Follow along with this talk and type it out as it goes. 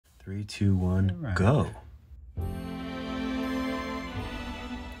3, 2, 1, right. Go.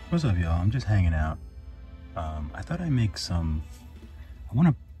 What's up, y'all? I'm just hanging out. I thought I'd make some. I want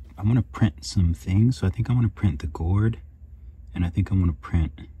to print some things. So I think I want to print the gourd, and I think I'm going to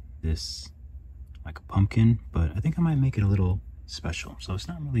print this like a pumpkin. But I think I might make it a little special. So it's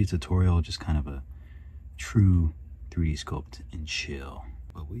not really a tutorial, just kind of a true 3D sculpt and chill.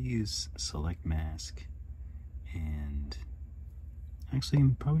 But we use select mask and actually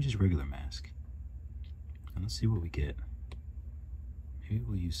probably just regular mask. And let's see what we get. Maybe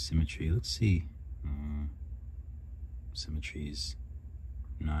we'll use symmetry. Let's see. Symmetry is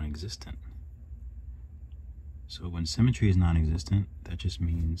non-existent. So when symmetry is non-existent, that just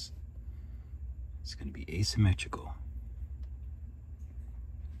means it's going to be asymmetrical.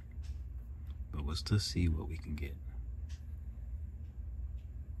 But we'll still see what we can get.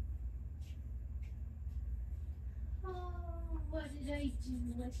 Oh, what did I do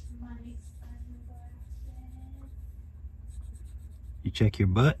with my sunglasses? You check your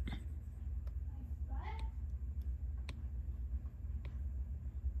butt?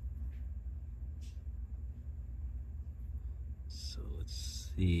 So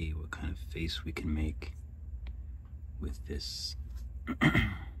let's see what kind of face we can make with this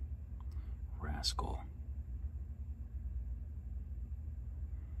rascal.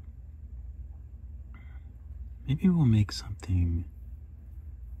 Maybe we'll make something,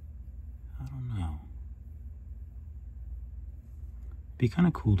 I don't know. Be kind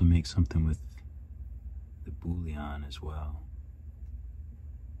of cool to make something with the bouillon as well.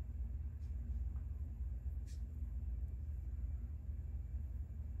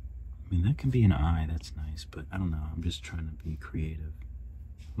 I mean, that can be an eye, that's nice, but I don't know, I'm just trying to be creative.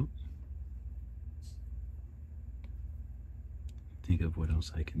 Oops. Think of what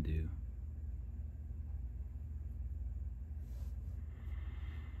else I can do.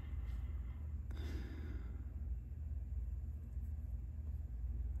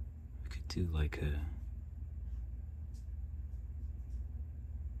 I could do like a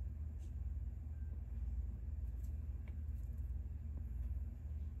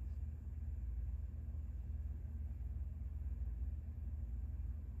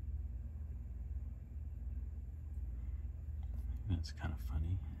that's kind of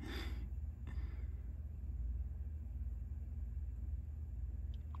funny.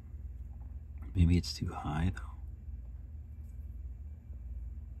 Maybe it's too high though.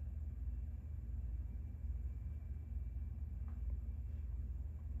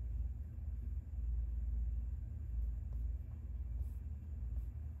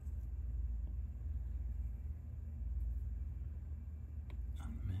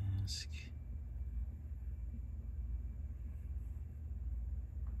 Unmask.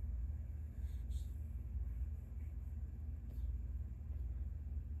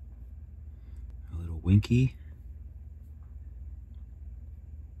 Winky.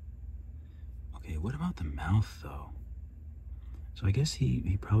 Okay, what about the mouth though? So I guess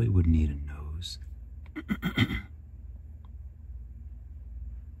he probably would need a nose.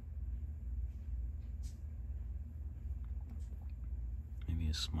 Maybe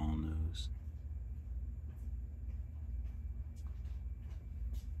a small nose.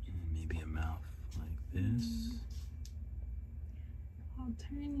 And maybe a mouth like this.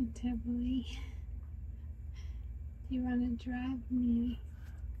 Alternatively, you want to drive me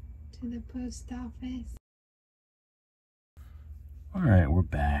to the post office? All right, we're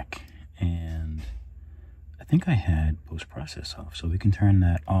back, and I think I had post-process off, so we can turn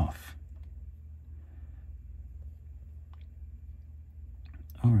that off.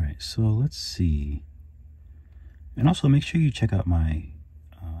 All right, so let's see. And also make sure you check out my,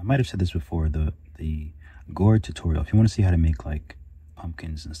 I might have said this before, the gourd tutorial. If you want to see how to make like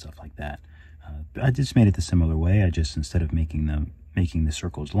pumpkins and stuff like that. I just made it the similar way. I just, instead of making the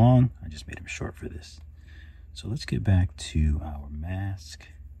circles long, I just made them short for this. So let's get back to our mask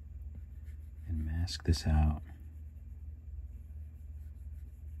and mask this out.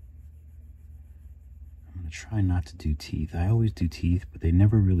 I'm going to try not to do teeth. I always do teeth, but they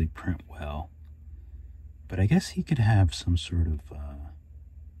never really print well. But I guess he could have some sort of, if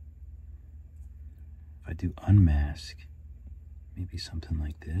I do unmask, maybe something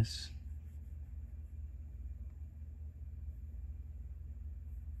like this.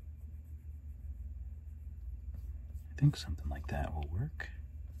 I think something like that will work.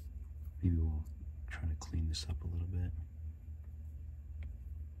 Maybe we'll try to clean this up a little bit.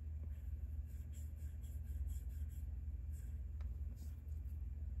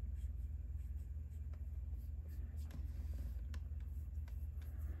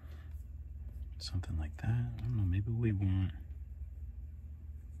 Something like that. I don't know, maybe we want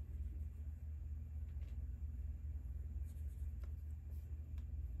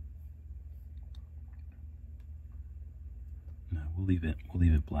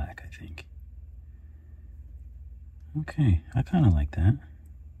leave it black, I think. Okay, I kind of like that.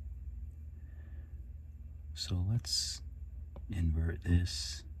 So let's invert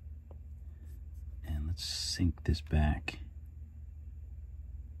this and let's sink this back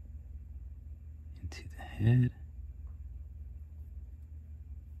into the head.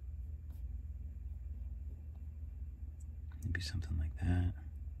 Maybe something like that.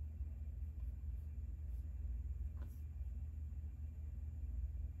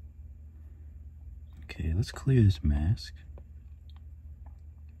 Okay, let's clear this mask.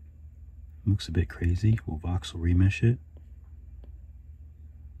 Looks a bit crazy. We'll voxel remesh it.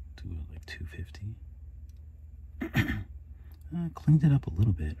 Do it like 250. Cleaned it up a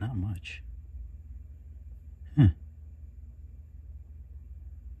little bit, not much. Huh.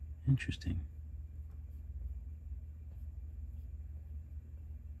 Interesting.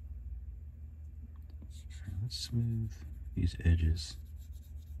 Right, let's smooth these edges.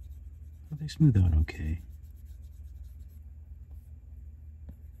 Oh, they smooth out okay.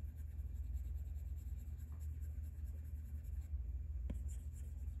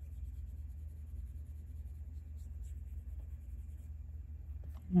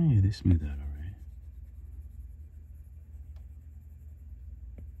 Oh yeah, they smooth out all right.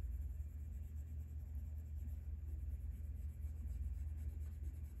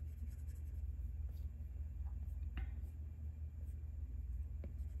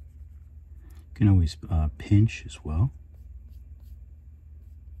 You can always pinch as well.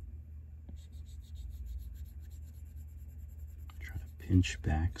 Try to pinch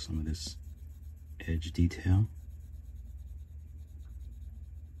back some of this edge detail.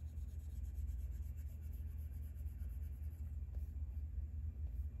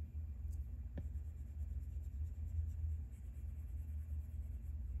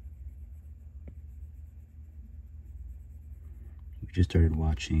 We just started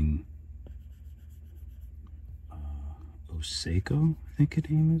watching Seiko, I think her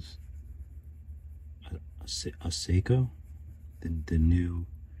name is. Seiko, the new,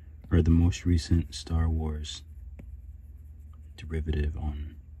 or the most recent Star Wars derivative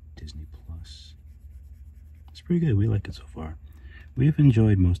on Disney Plus. It's pretty good. We like it so far. We've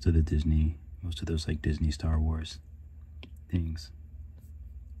enjoyed most of those like Disney Star Wars things.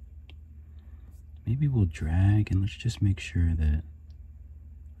 Maybe we'll drag and let's just make sure that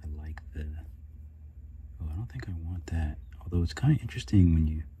I like the. Oh, I don't think I want that. Although it's kind of interesting when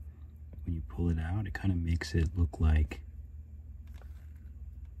you pull it out, it kind of makes it look like,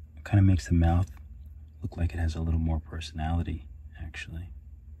 it kind of makes the mouth look like it has a little more personality, actually.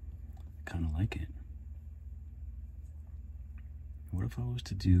 I kind of like it. What if I was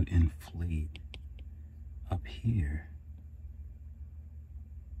to do inflate up here?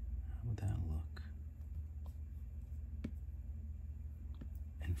 How would that look?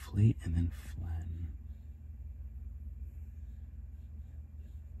 Inflate and then flatten.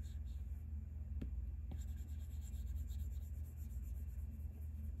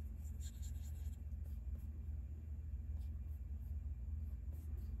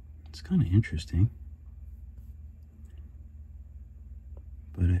 It's kind of interesting,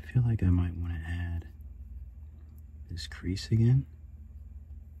 but I feel like I might want to add this crease again,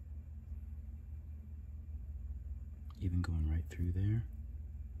 even going right through there.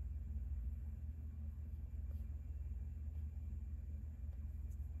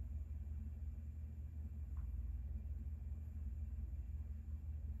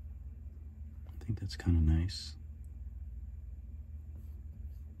 I think that's kind of nice.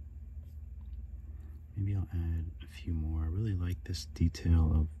 Maybe I'll add a few more. I really like this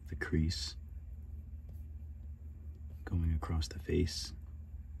detail of the crease going across the face.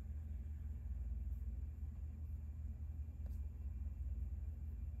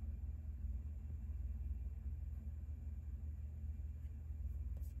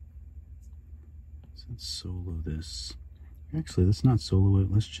 So let's solo this. Actually, let's not solo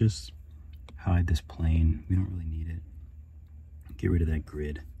it. Let's just hide this plane. We don't really need it. Get rid of that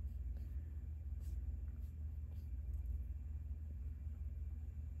grid.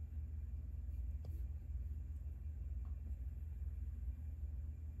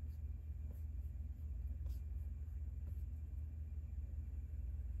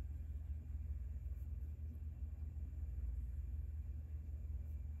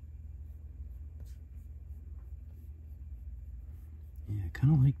 Yeah, I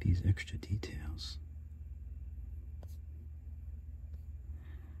kind of like these extra details.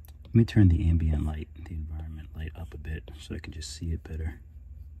 Let me turn the ambient light, the environment light up a bit so I can just see it better.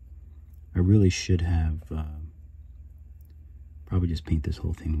 I really should have probably just paint this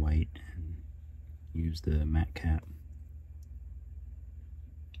whole thing white and use the matte cap.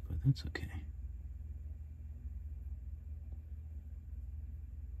 that's okay.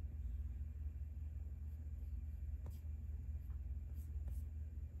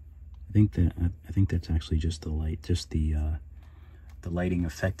 I think that's actually just the light, just the lighting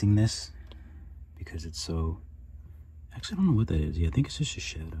affecting this, because it's so. Actually, I don't know what that is. Yeah, I think it's just a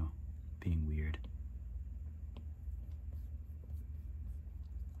shadow being weird.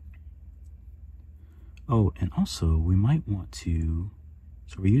 Oh, and also we might want to.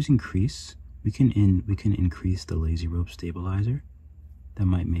 So we're using crease. We can increase the lazy rope stabilizer. That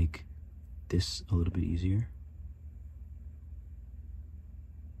might make this a little bit easier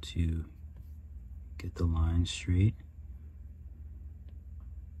to get the line straight.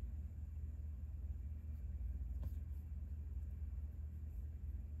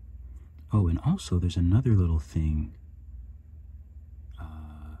 Oh, and also there's another little thing.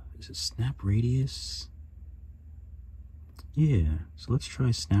 Is it snap radius? Yeah, so let's try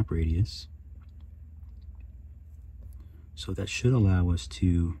snap radius. So that should allow us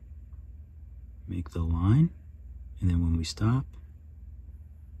to make the line, and then when we stop,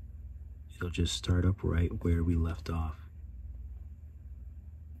 it'll just start up right where we left off.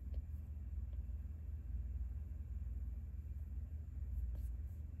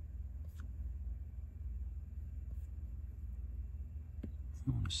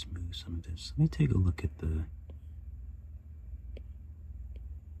 I want to smooth some of this. Let me take a look at the.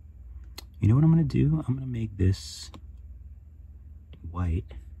 You know what I'm going to do? I'm going to make this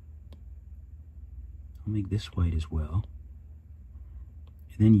white. I'll make this white as well.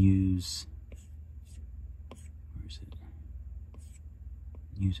 And then use, where is it?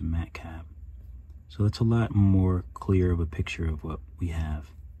 Use a matte cap. So it's a lot more clear of a picture of what we have.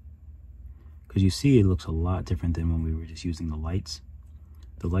 Because you see it looks a lot different than when we were just using the lights.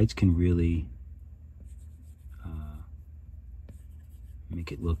 The lights can really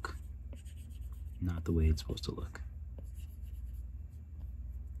make it look not the way it's supposed to look.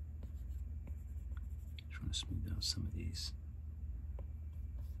 Trying to smooth out some of these.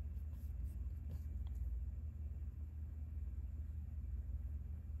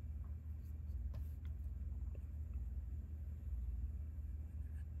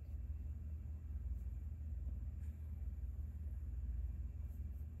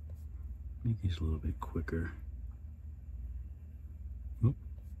 Make these a little bit quicker. Oh.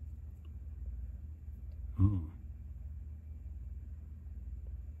 Oh.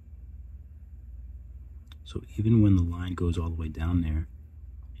 So even when the line goes all the way down there,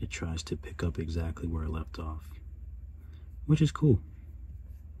 it tries to pick up exactly where it left off, which is cool.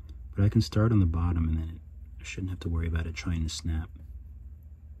 But I can start on the bottom and then I shouldn't have to worry about it trying to snap.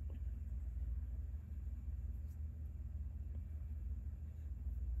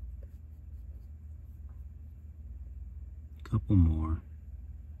 A couple more.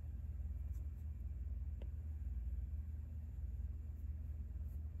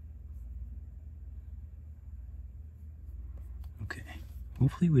 Okay,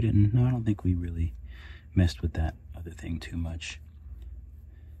 hopefully we didn't, no, I don't think we really messed with that other thing too much.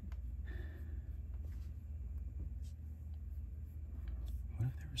 What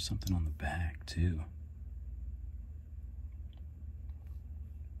if there was something on the back too?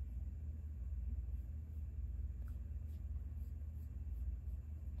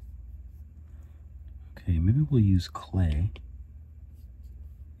 Okay, maybe we'll use clay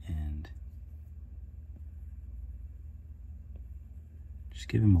and just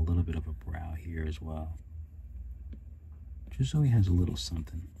give him a little bit of a brow here as well, just so he has a little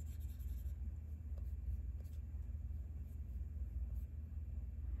something.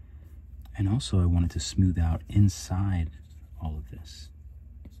 And also I wanted to smooth out inside all of this.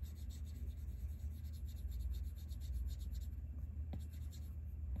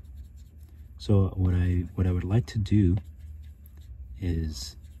 So what I would like to do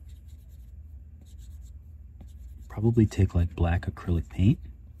is probably take like black acrylic paint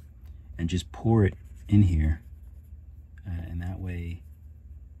and just pour it in here, and that way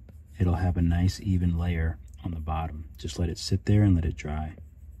it'll have a nice even layer on the bottom. Just let it sit there and let it dry.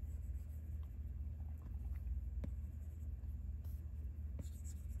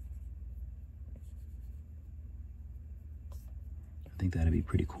 I think that'd be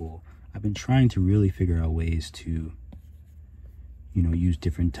pretty cool. I've been trying to really figure out ways to, you know, use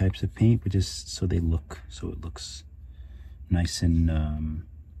different types of paint, but just so it looks nice and,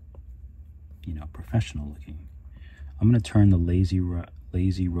 you know, professional looking. I'm going to turn the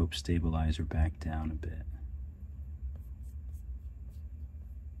lazy rope stabilizer back down a bit.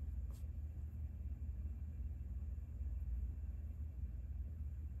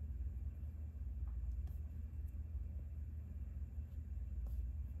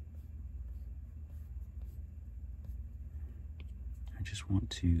 I just want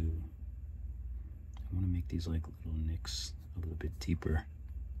to, make these like little nicks a little bit deeper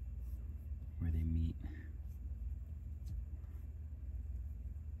where they meet.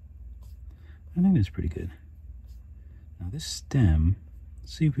 I think that's pretty good. Now this stem,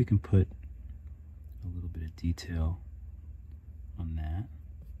 let's see if we can put a little bit of detail on that.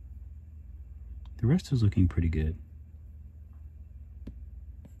 The rest is looking pretty good.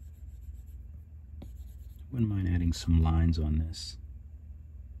 Wouldn't mind adding some lines on this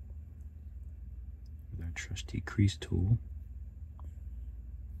with our trusty crease tool.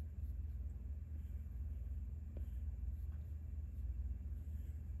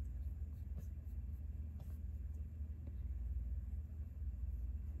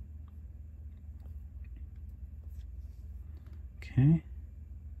 Okay.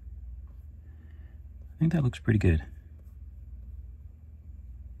 I think that looks pretty good.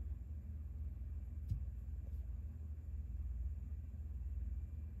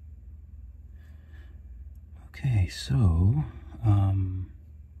 Okay, so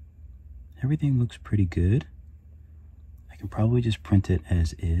everything looks pretty good. I can probably just print it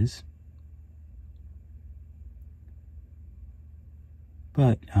as is.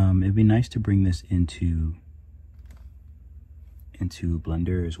 But it'd be nice to bring this into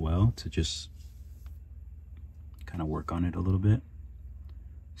Blender as well, to just kind of work on it a little bit.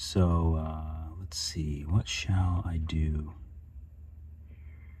 So let's see, what shall I do?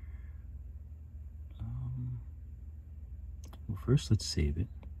 Well, first let's save it.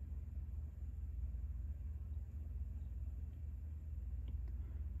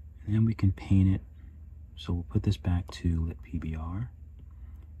 And then we can paint it. So we'll put this back to Lit PBR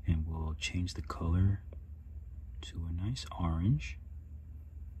and we'll change the color to a nice orange.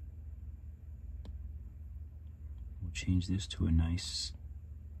 We'll change this to a nice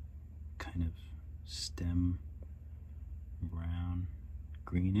kind of stem brown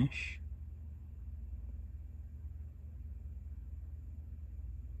greenish.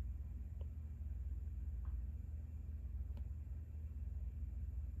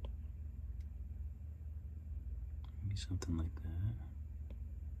 Maybe something like that.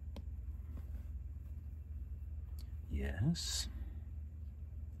 Yes.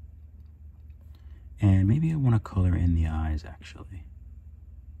 And maybe I want to color in the eyes actually.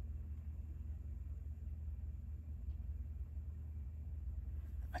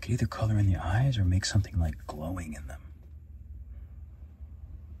 I could either color in the eyes or make something like glowing in them.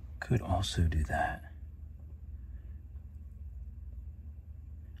 Could also do that.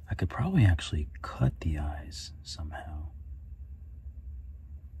 I could probably actually cut the eyes somehow.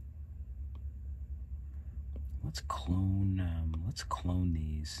 Let's clone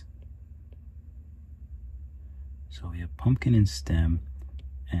these. So we have pumpkin and stem,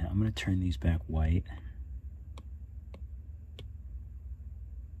 and I'm going to turn these back white.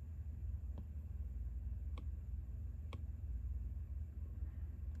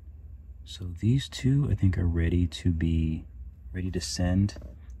 So these two I think are ready to send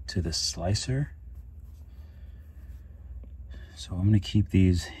to the slicer. So I'm going to keep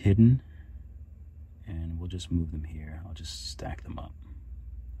these hidden and we'll just move them here. I'll just stack them up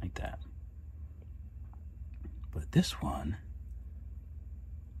like that. But this one,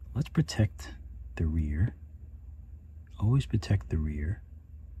 let's protect the rear. Always protect the rear.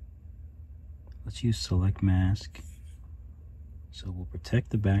 Let's use select mask. So we'll protect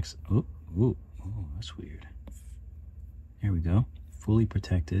the backs. Oh, that's weird. There we go. Fully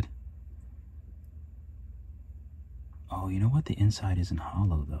protected. Oh, you know what? The inside isn't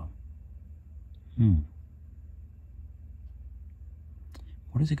hollow though.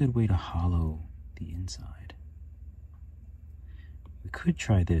 What is a good way to hollow the inside? We could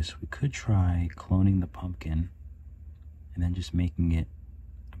try this. We could try cloning the pumpkin and then just making it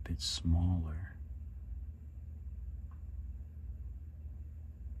a bit smaller.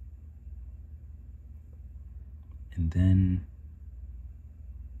 And then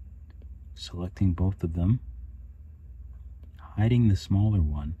selecting both of them, hiding the smaller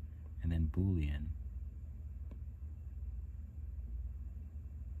one, and then Boolean.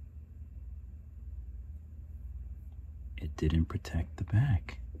 It didn't protect the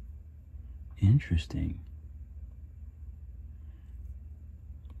back. Interesting.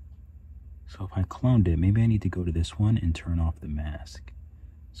 So if I cloned it, maybe I need to go to this one and turn off the mask.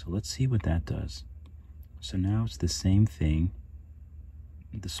 So let's see what that does. So now it's the same thing.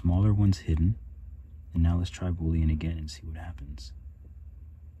 The smaller one's hidden. And now let's try Boolean again and see what happens.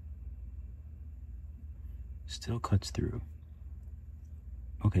 Still cuts through.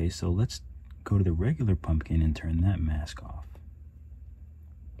 Okay, so let's go to the regular pumpkin and turn that mask off.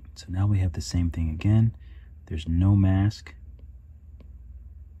 So now we have the same thing again. There's no mask.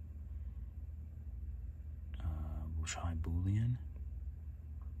 try Boolean.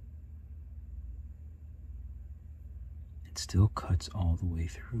 It still cuts all the way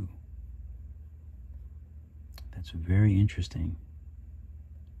through. That's very interesting.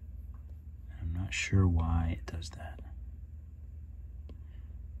 I'm not sure why it does that.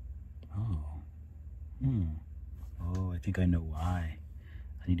 Oh. Oh, I think I know why.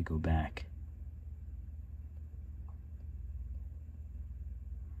 I need to go back.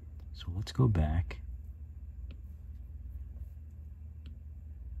 So let's go back.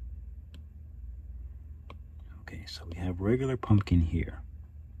 Okay, so we have regular pumpkin here.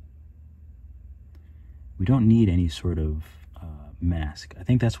 We don't need any sort of mask. I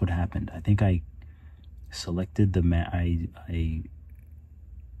think that's what happened. I think I selected the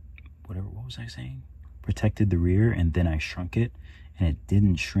what was I saying? Protected the rear, and then I shrunk it, and it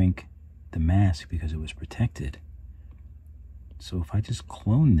didn't shrink the mask because it was protected. So if I just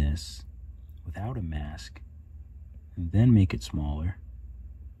clone this without a mask and then make it smaller,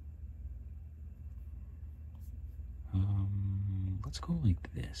 let's go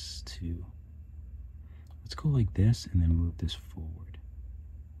like this too. Let's go like this and then move this forward.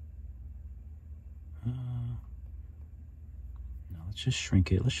 No, let's just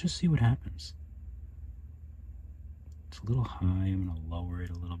shrink it. Let's just see what happens. It's a little high. I'm going to lower it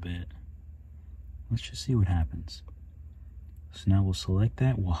a little bit. Let's just see what happens. So now we'll select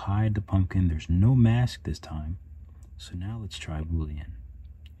that. We'll hide the pumpkin. There's no mask this time. So now let's try Boolean.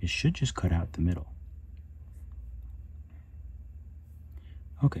 It should just cut out the middle.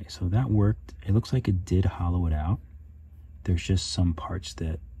 Okay, so that worked. It looks like it did hollow it out. There's just some parts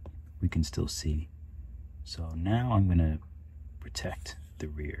that we can still see. So now I'm going to protect the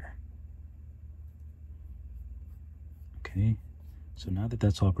rear. Okay, so now that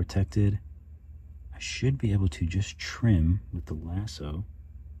that's all protected, I should be able to just trim with the lasso.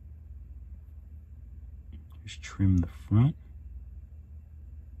 Just trim the front.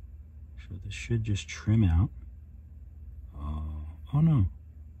 So this should just trim out. Oh no.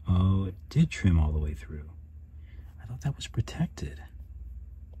 Oh, it did trim all the way through. I thought that was protected.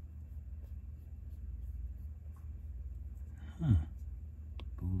 Huh.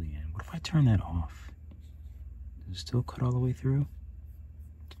 Boolean. What if I turn that off? Does it still cut all the way through?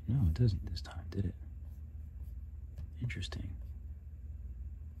 No, it doesn't this time, did it? Interesting.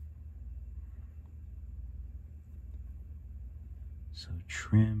 So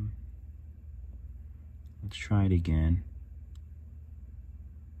trim. Let's try it again.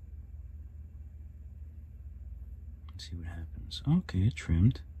 Let's see what happens. Okay, it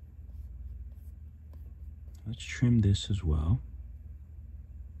trimmed. Let's trim this as well.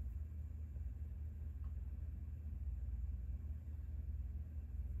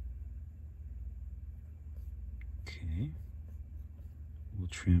 Okay. We'll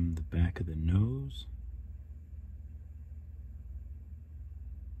trim the back of the nose.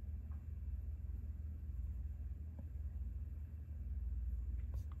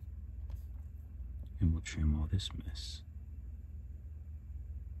 And we'll trim all this mess.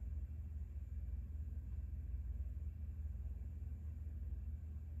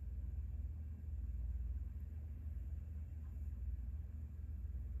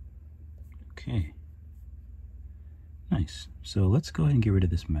 Okay. Nice. So let's go ahead and get rid of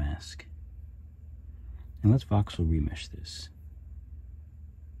this mask. And let's voxel remesh this.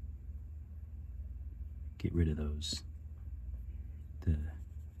 Get rid of those.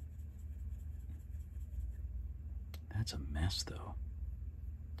 That's a mess though.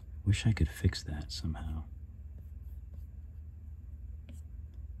 Wish I could fix that somehow.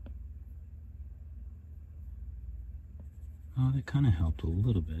 Oh, that kind of helped a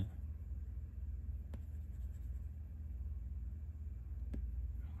little bit.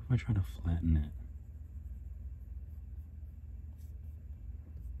 What if I try to flatten it?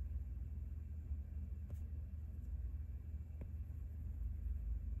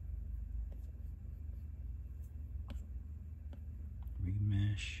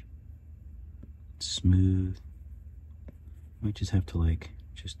 Remesh. Smooth. Might just have to like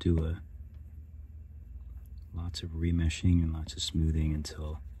just do lots of remeshing and lots of smoothing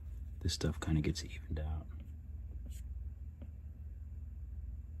until this stuff kind of gets evened out.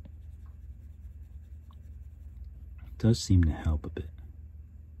 It does seem to help a bit.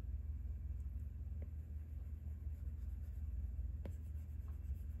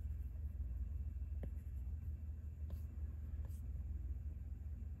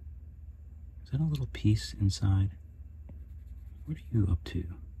 Is that a little piece inside? What are you up to?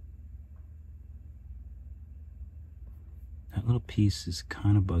 That little piece is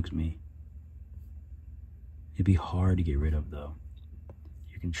kind of bugs me. It'd be hard to get rid of though.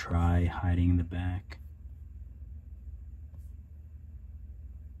 You can try hiding in the back.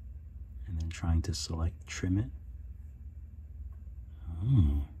 and trying to trim it.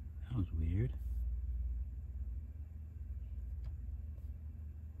 Oh, that was weird.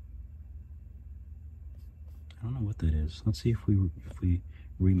 I don't know what that is. Let's see if we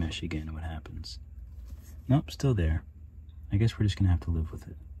remesh again, what happens. Nope, still there. I guess we're just gonna have to live with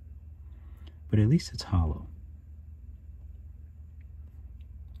it. But at least it's hollow.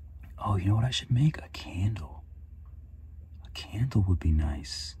 Oh, you know what I should make? A candle. A candle would be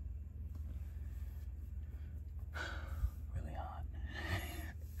nice. Really hot.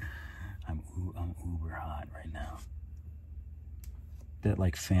 I'm uber hot right now. That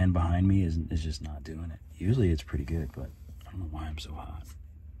like fan behind me is just not doing it. Usually it's pretty good, but I don't know why I'm so hot.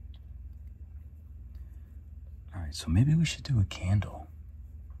 All right, so maybe we should do a candle.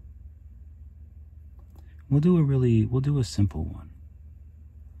 We'll do a simple one.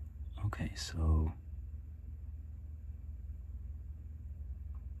 Okay, so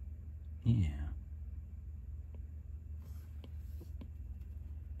yeah.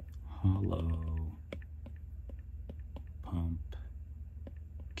 Hollow pumpkin.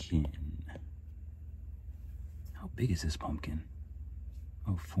 How big is this pumpkin?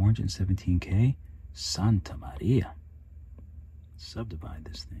 Oh, 417K? Santa Maria. Subdivide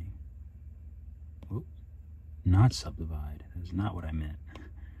this thing. Whoop. Not subdivide. That's not what I meant.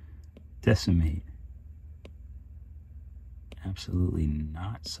 Decimate. Absolutely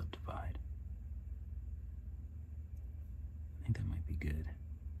not subdivide. I think that might be good.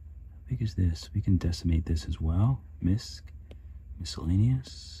 How big is this? We can decimate this as well.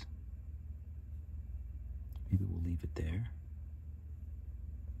 Miscellaneous. Maybe we'll leave it there.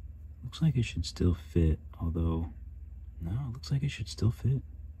 Looks like it should still fit, although, no, it looks like it should still fit.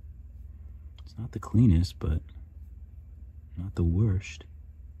 It's not the cleanest, but not the worst.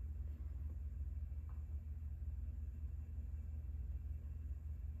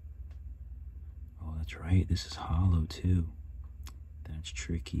 Oh, that's right, this is hollow too. That's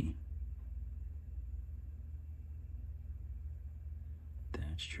tricky.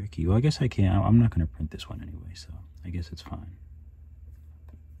 That's tricky. Well, I guess I can't. I'm not going to print this one anyway, so I guess it's fine.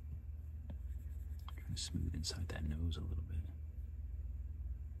 Trying to smooth inside that nose a little bit.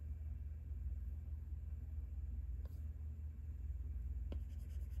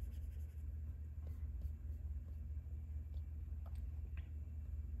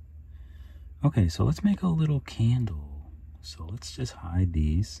 Okay, so let's make a little candle. So let's just hide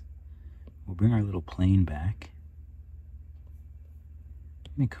these. We'll bring our little plane back.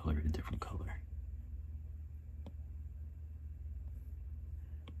 Let me color it a different color.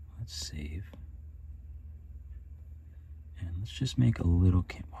 Let's save. And let's just make a little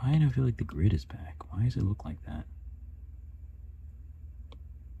why do I feel like the grid is back? Why does it look like that?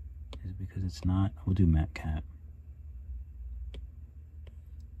 Is it because it's not? We'll do matte cap.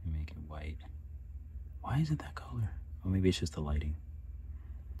 Make it white. Why is it that color? Oh, maybe it's just the lighting.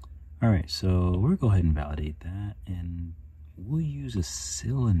 Alright, so we'll go ahead and validate that, and we'll use a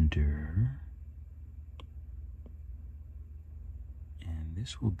cylinder. And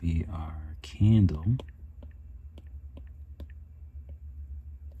this will be our candle.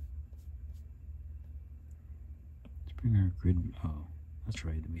 Let's bring our grid. Oh, that's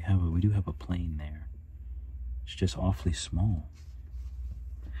right. We do have a plane there. It's just awfully small.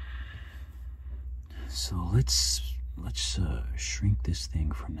 So let's shrink this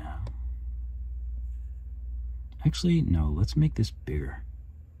thing for now. Actually, no, let's make this bigger.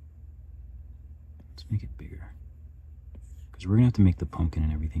 Let's make it bigger. Because we're going to have to make the pumpkin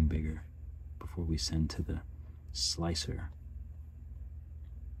and everything bigger before we send to the slicer.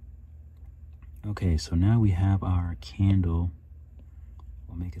 Okay, so now we have our candle.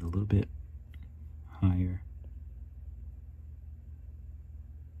 We'll make it a little bit higher.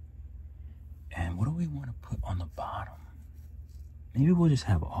 And what do we want to put on the bottom? Maybe we'll just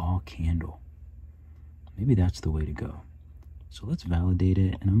have all candle. Maybe that's the way to go. So let's validate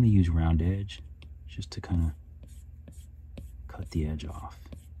it, and I'm going to use round edge just to kind of cut the edge off.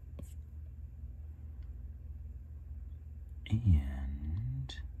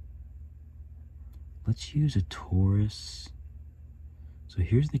 And let's use a torus. So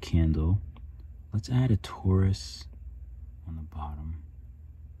here's the candle. Let's add a torus on the bottom.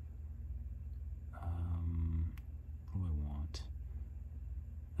 What do I want?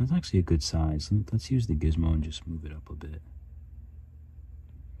 That's actually a good size. Let's use the gizmo and just move it up a bit.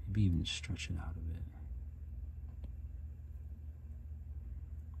 Maybe even stretch it out a bit.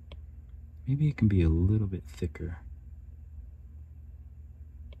 Maybe it can be a little bit thicker.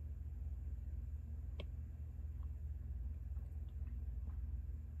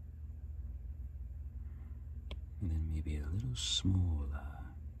 And then maybe a little smaller.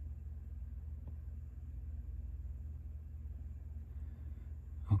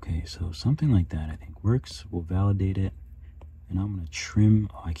 Okay, so something like that I think works. We'll validate it. And I'm gonna trim,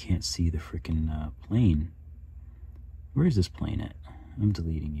 oh, I can't see the freaking plane. Where is this plane at? I'm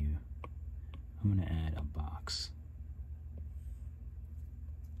deleting you. I'm gonna add a box.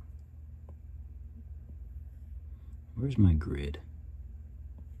 Where's my grid?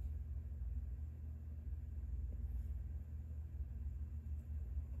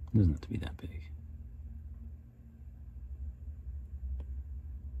 It doesn't have to be that big.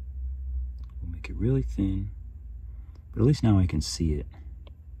 We'll make it really thin, but at least now I can see it.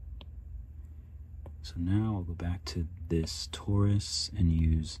 So now I'll go back to this torus and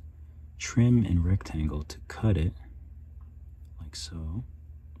use trim and rectangle to cut it, like so.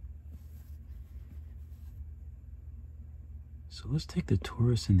 So let's take the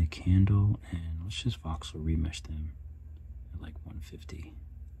torus and the candle and let's just voxel remesh them at like 150.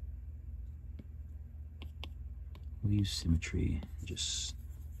 We'll use symmetry and just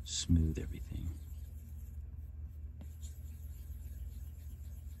smooth everything.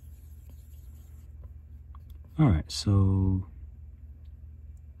 Alright, so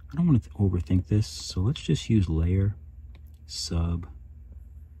I don't want to overthink this, so let's just use layer, sub,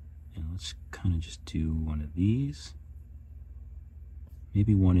 and let's kind of just do one of these.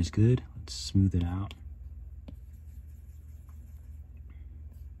 Maybe one is good. Let's smooth it out.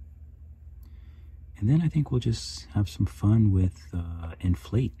 And then I think we'll just have some fun with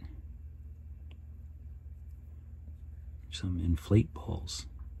inflate. Some inflate balls.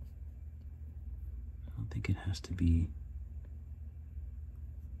 I don't think it has to be.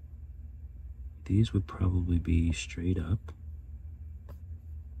 These would probably be straight up.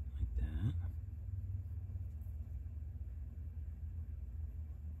 Like that.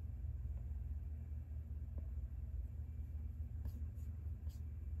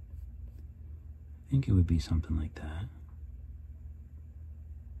 I think it would be something like that.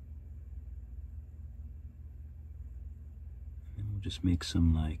 And then we'll just make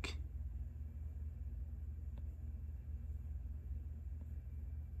some like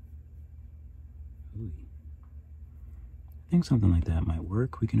ooh. I think something like that might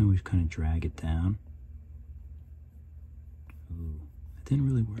work. We can always kind of drag it down. Ooh, that didn't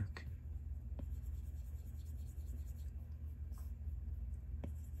really work.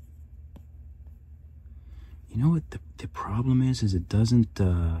 You know what the problem is it doesn't,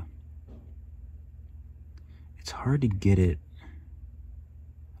 it's hard to get it,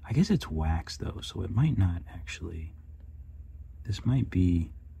 I guess it's wax though, so it might not actually, this might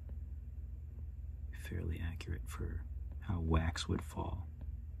be fairly accurate for how wax would fall.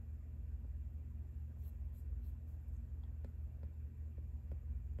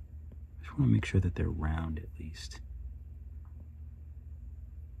 I just want to make sure that they're round at least.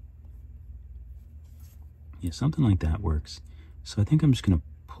 Yeah, something like that works. So I think I'm just going to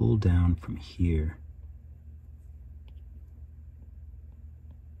pull down from here.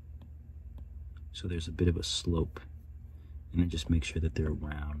 So there's a bit of a slope. And then just make sure that they're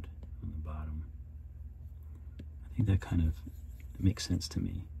round on the bottom. I think that kind of makes sense to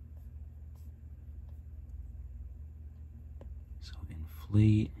me. So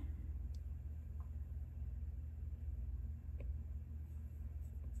inflate.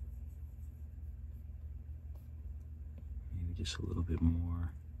 Just a little bit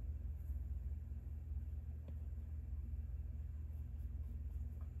more.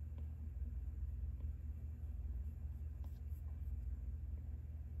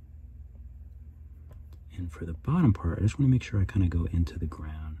 And for the bottom part, I just want to make sure I kind of go into the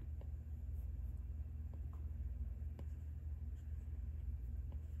ground.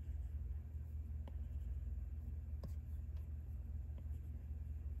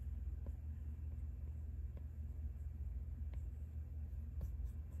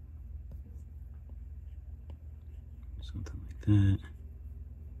 Something like that.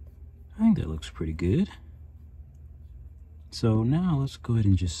 I think that looks pretty good. So now let's go ahead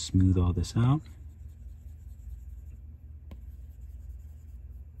and just smooth all this out.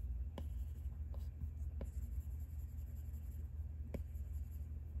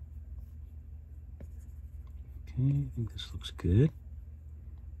 Okay, I think this looks good.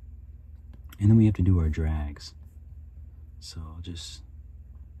 And then we have to do our drags. So I'll just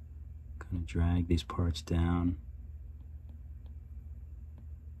kind of drag these parts down.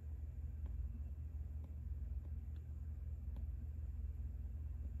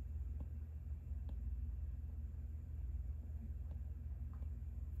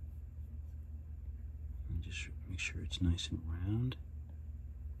 Just make sure it's nice and round.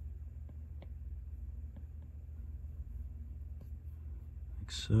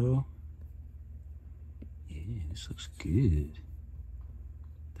 Like so. Yeah, this looks good.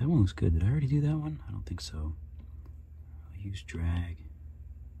 That one looks good. Did I already do that one? I don't think so. I'll use drag.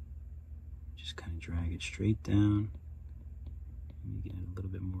 Just kind of drag it straight down. Let me get a little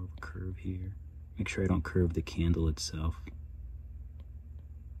bit more of a curve here. Make sure I don't curve the candle itself.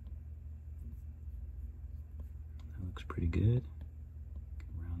 That looks pretty good.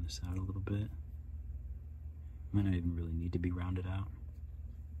 Can round this out a little bit. Might not even really need to be rounded out.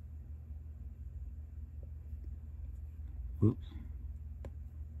 Whoop.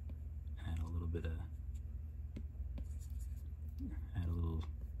 Add a little bit of, add a little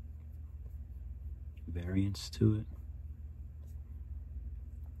variance to it.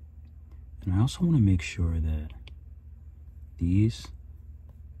 And I also want to make sure that these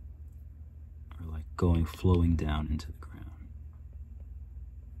are like flowing down into the ground.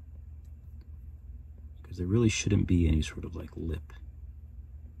 Because there really shouldn't be any sort of like lip.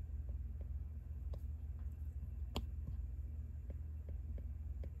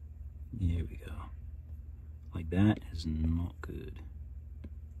 There we go. Like that is not good.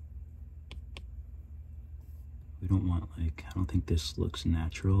 We don't want like, I don't think this looks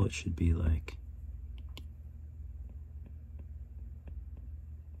natural. It should be like,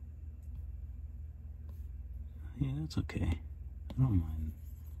 yeah, that's okay. I don't mind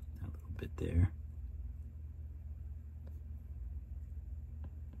that little bit there.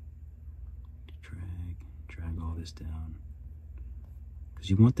 Drag all this down. Because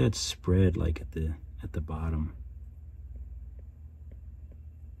you want that spread like at the bottom.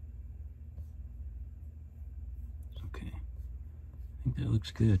 Okay, I think that looks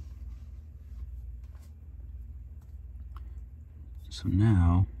good. So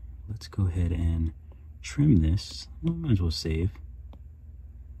now let's go ahead and trim this. Well, might as well save.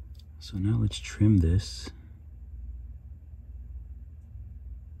 So now let's trim this.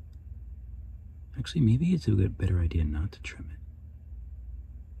 Actually, maybe it's a better idea not to trim it.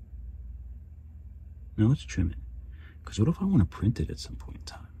 No, let's trim it. Because what if I want to print it at some point in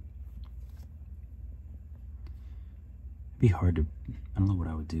time? It'd be hard to, I don't know what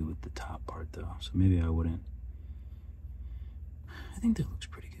I would do with the top part though, so maybe I wouldn't. I think that looks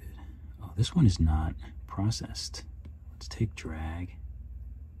pretty good. Oh, this one is not processed. Let's take drag.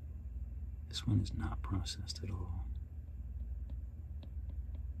 This one is not processed at all.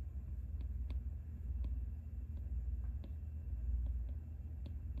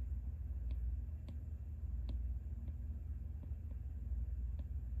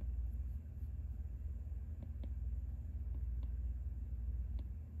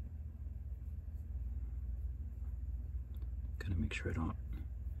 Gotta make sure I don't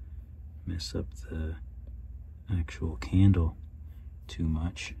mess up the actual candle too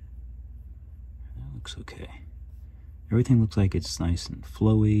much. That looks okay. Everything looks like it's nice and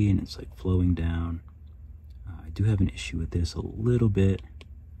flowy and it's like flowing down. I do have an issue with this a little bit,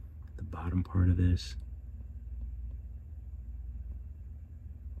 the bottom part of this.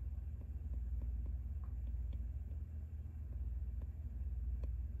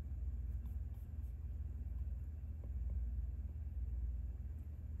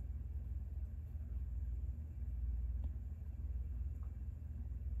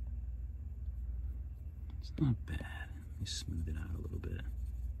 It's not bad. Let me smooth it out a little bit.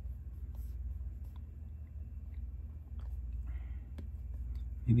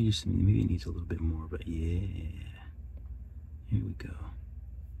 Maybe it needs a little bit more, but yeah. Here we go.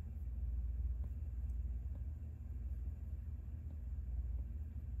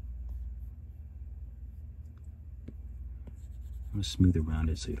 I'm gonna smooth around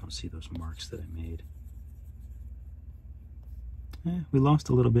it so you don't see those marks that I made. We lost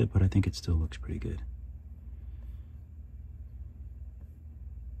a little bit, but I think it still looks pretty good.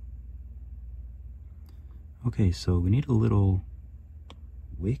 Okay, so we need a little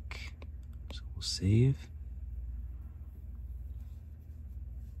wick, so we'll save.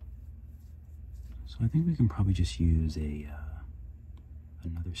 So I think we can probably just use a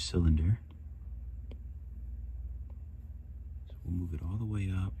another cylinder. So we'll move it all the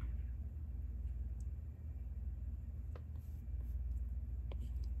way up.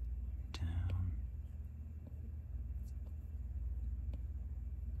 Down.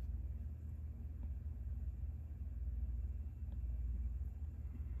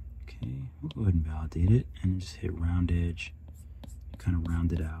 Okay, we'll go ahead and validate it and just hit round edge, kind of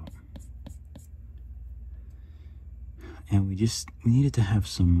round it out. And we needed to have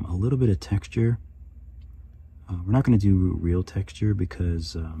a little bit of texture. We're not going to do real texture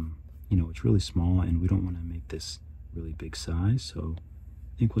because, you know, it's really small and we don't want to make this really big size. So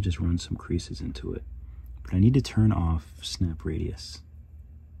I think we'll just run some creases into it. But I need to turn off snap radius.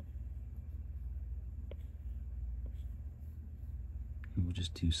 And we'll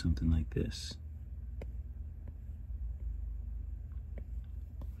just do something like this.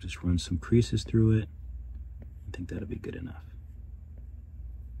 Just run some creases through it. I think that'll be good enough.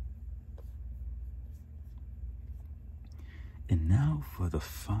 And now for the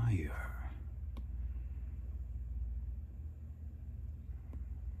fire.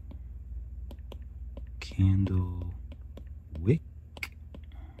 Candle wick.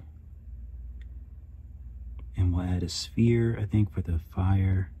 And we'll add a sphere, I think, for the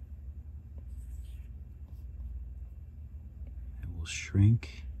fire. It will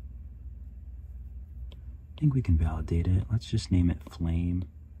shrink. I think we can validate it. Let's just name it flame.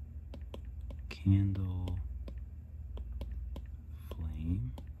 Candle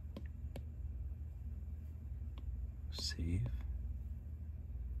flame. Save.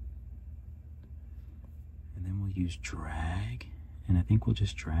 And then we'll use drag. And I think we'll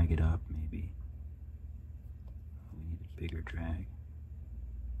just drag it up maybe. We need a bigger drag.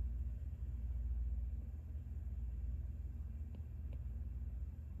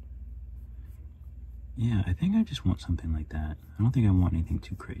 Yeah, I think I just want something like that. I don't think I want anything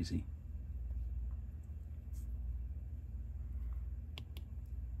too crazy.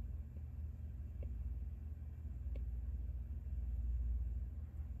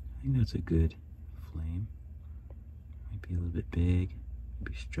 I think that's a good flame. Might be a little bit big.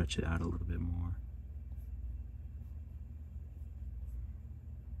 Maybe stretch it out a little bit more.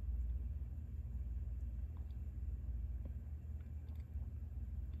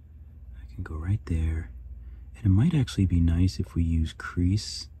 Go right there, and it might actually be nice if we use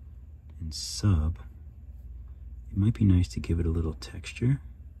crease and sub. It might be nice to give it a little texture.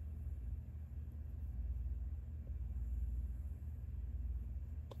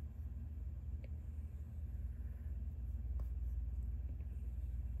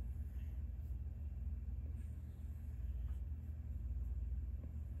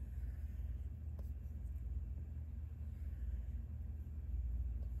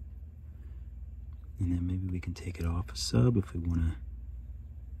 And then maybe we can take it off a sub if we want to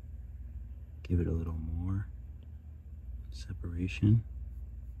give it a little more separation.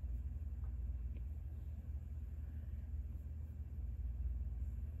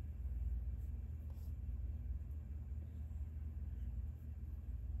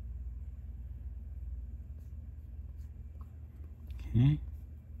 Okay.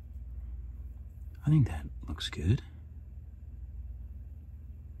 I think that looks good.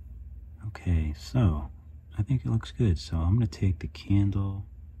 Okay, so I think it looks good. So I'm going to take the candle.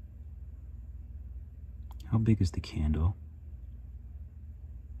 How big is the candle?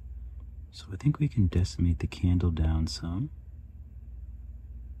 So I think we can decimate the candle down some.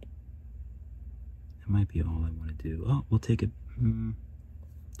 That might be all I want to do. Oh, we'll take it.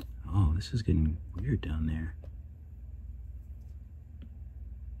 Oh, this is getting weird down there.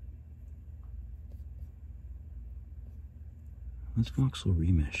 Let's voxel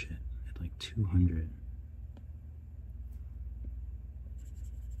remesh it. Like 200.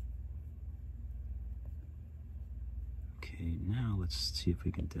 Okay, now let's see if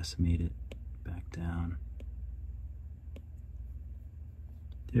we can decimate it back down.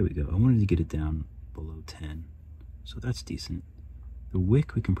 There we go. I wanted to get it down below 10, so that's decent. The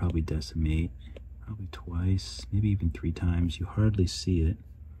wick we can probably decimate, probably twice, maybe even 3 times. You hardly see it.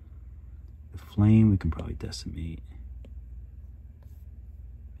 The flame we can probably decimate.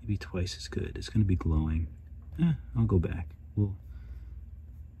 Maybe twice as good. It's going to be glowing. I'll go back. We'll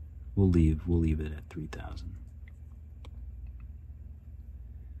leave it at 3,000.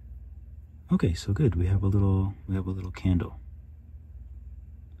 Okay, so good. We have a little candle.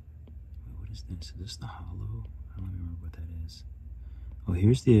 Wait, what is this? Is this the hollow? I don't remember what that is. Oh,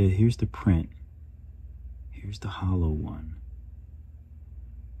 here's the print. Here's the hollow one.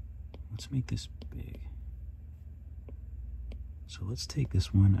 Let's make this big. So let's take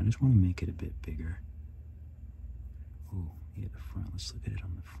this one. I just want to make it a bit bigger. Oh, yeah, the front. Let's look at it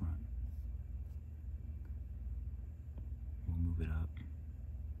on the front. We'll move it up.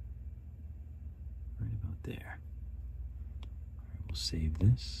 Right about there. All right, we'll save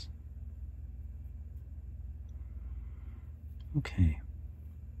this. Okay.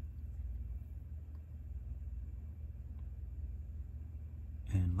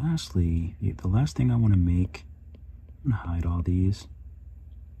 And lastly, the last thing I want to make, I'm going to hide all these,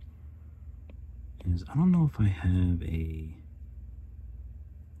 is I don't know if I have a,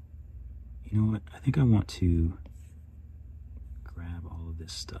 you know what, I think I want to grab all of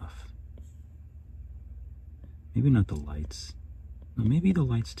this stuff. Maybe not the lights. No, maybe the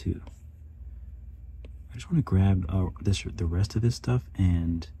lights too. I just want to grab the rest of this stuff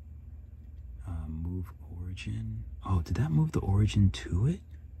and move origin. Oh, did that move the origin to it?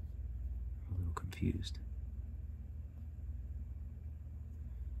 I'm a little confused.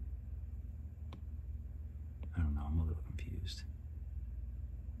 I don't know, I'm a little confused.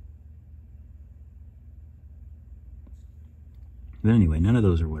 But anyway, none of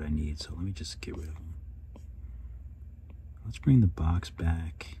those are what I need, so let me just get rid of them. Let's bring the box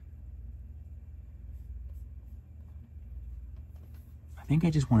back. I think I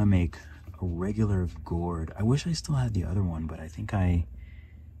just want to make a regular gourd. I wish I still had the other one, but I think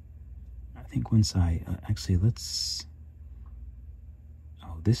once I, actually let's,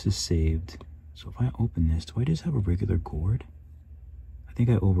 oh, this is saved. So if I open this, do I just have a regular gourd? I think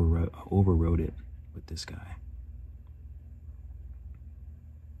I overwrote it with this guy.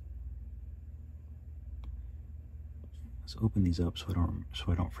 Let's open these up so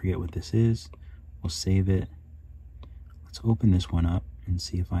I don't forget what this is. We'll save it. Let's open this one up and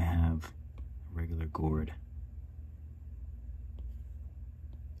see if I have a regular gourd.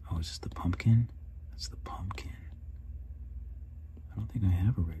 Oh, is this the pumpkin? That's the pumpkin. I don't think I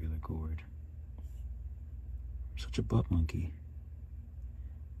have a regular gourd. I'm such a butt monkey.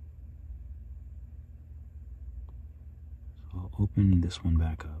 So I'll open this one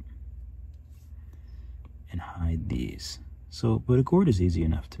back up and hide these. So, but a gourd is easy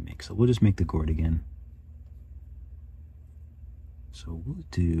enough to make, so we'll just make the gourd again. So we'll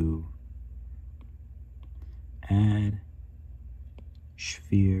do add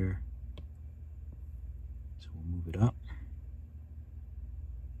sphere. So we'll move it up.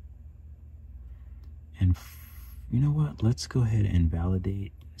 And you know what? Let's go ahead and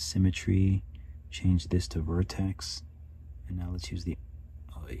validate symmetry. Change this to vertex. And now let's use the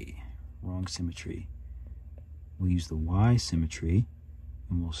wrong symmetry. We'll use the Y symmetry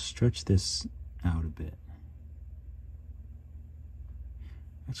and we'll stretch this out a bit.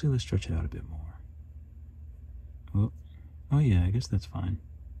 Actually, let's stretch it out a bit more. Oh yeah, I guess that's fine.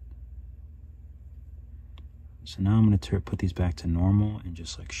 So now I'm going to put these back to normal and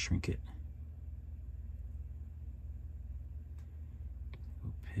just like shrink it.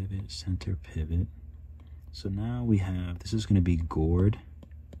 Go pivot, center, pivot. So now we have, this is going to be gourd.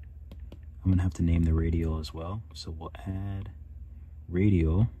 I'm going to have to name the radial as well. So we'll add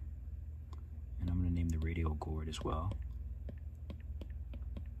radial, and I'm going to name the radial gourd as well.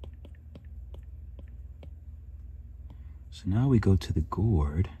 So now we go to the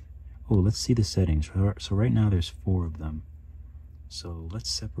gourd. Oh, let's see the settings. So right now there's 4 of them. So let's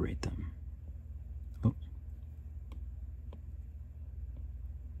separate them. Oh.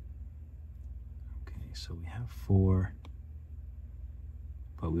 Okay, so we have 4.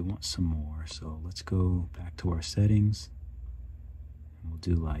 But we want some more, so let's go back to our settings and we'll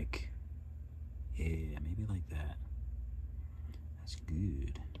do like, yeah, maybe like that. That's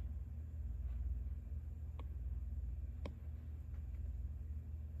good.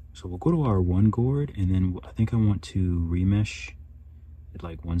 So we'll go to our one gourd, and then I think I want to remesh at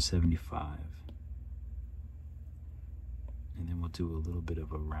like 175. And then we'll do a little bit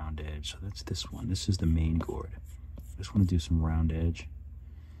of a round edge. So that's this one. This is the main gourd. I just want to do some round edge.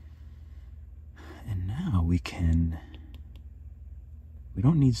 And now we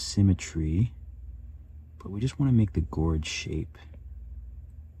don't need symmetry, but we just want to make the gourd shape.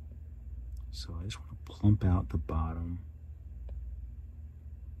 So I just want to plump out the bottom.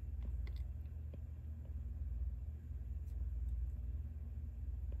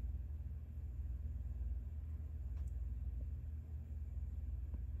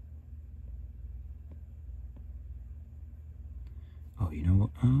 Oh, you know what?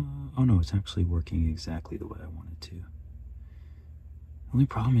 Oh no, it's actually working exactly the way I want it to. The only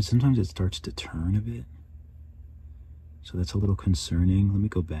problem is sometimes it starts to turn a bit. So that's a little concerning. Let me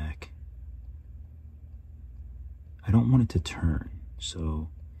go back. I don't want it to turn, so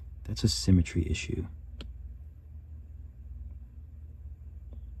that's a symmetry issue.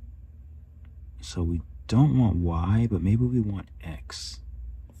 So we don't want Y, but maybe we want X.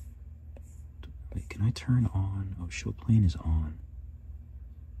 Wait, can I turn on? Oh, show plane is on.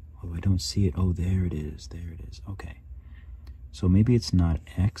 Oh, I don't see it. Oh, there it is. There it is. Okay. So maybe it's not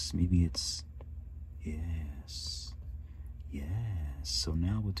X. Maybe it's... Yes. Yes. So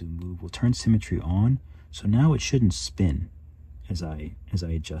now we'll do move. We'll turn symmetry on. So now it shouldn't spin as I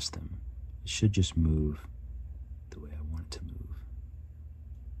adjust them. It should just move the way I want it to move.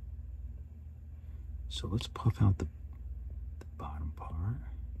 So let's puff out the bottom part.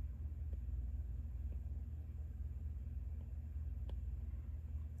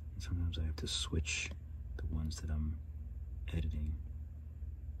 Sometimes I have to switch the ones that I'm editing.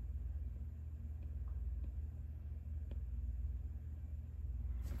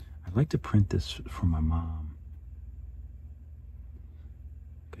 I I'd like to print this for my mom,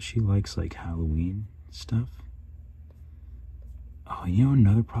 because she likes like Halloween stuff. Oh, you know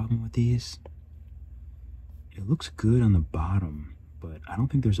another problem with these? It looks good on the bottom, but I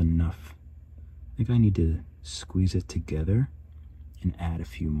don't think there's enough. I think I need to squeeze it together and add a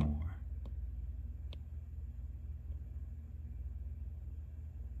few more.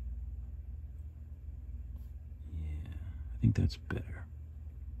 Yeah, I think that's better.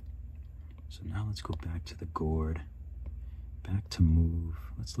 So now let's go back to the gourd, back to move.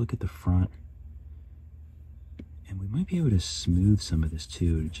 Let's look at the front. And we might be able to smooth some of this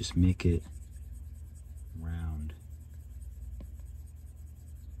too, to just make it round.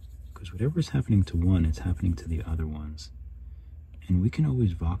 Because whatever's happening to one, it's happening to the other ones. And we can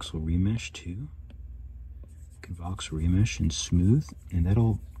always voxel remesh too. We can voxel remesh and smooth, and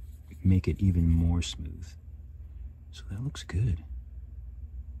that'll make it even more smooth. So that looks good.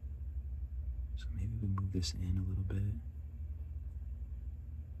 So maybe we move this in a little bit.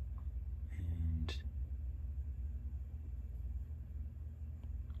 And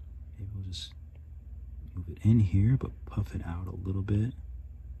maybe we'll just move it in here, but puff it out a little bit.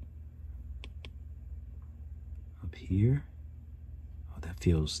 Up here. Oh, that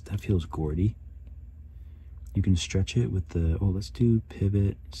feels gourdy. You can stretch it with the, oh, let's do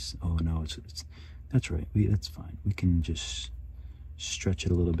pivot. Oh no, it's that's right. That's fine. We can just stretch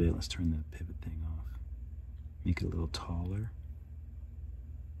it a little bit. Let's turn the pivot thing off. Make it a little taller.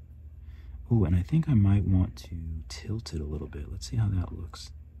 Oh, and I think I might want to tilt it a little bit. Let's see how that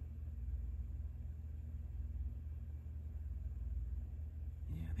looks.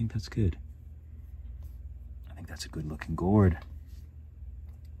 Yeah, I think that's good. I think that's a good looking gourd.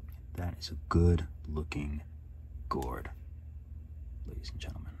 That is a good looking gourd, ladies and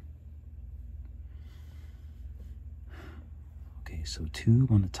gentlemen. Okay, so two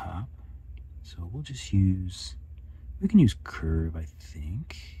on the top. So we'll just use, we can use curve, I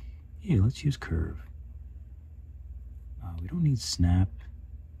think. Yeah, let's use curve. We don't need snap.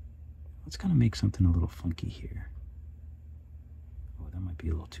 Let's kind of make something a little funky here. Oh, that might be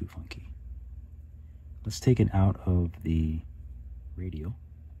a little too funky. Let's take it out of the radial.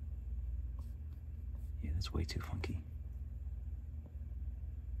 Yeah, that's way too funky.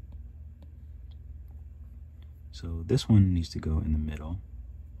 So this one needs to go in the middle.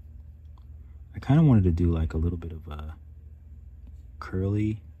 I kind of wanted to do like a little bit of a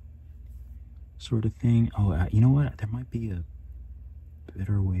curly sort of thing. Oh, you know what? There might be a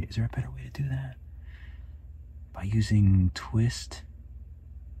better way. Is there a better way to do that? By using twist?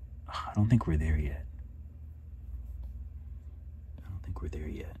 Oh, I don't think we're there yet. I don't think we're there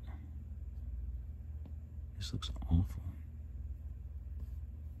yet. This looks awful.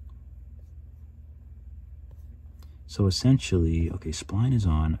 So essentially, okay, spline is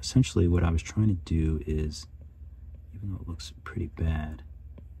on. Essentially what I was trying to do is, even though it looks pretty bad,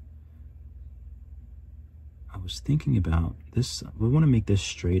 I was thinking about this. We want to make this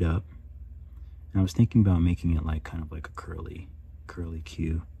straight up. And I was thinking about making it like kind of like a curly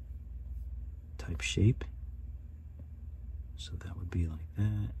Q type shape. So that would be like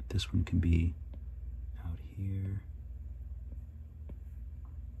that. This one can be out here.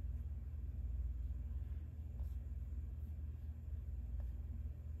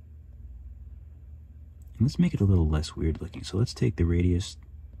 And let's make it a little less weird looking. So let's take the radius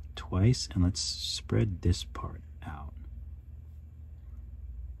twice and let's spread this part out.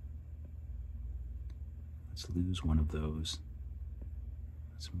 Let's lose one of those.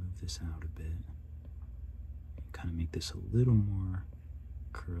 Let's move this out a bit. And kind of make this a little more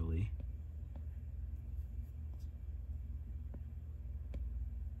curly.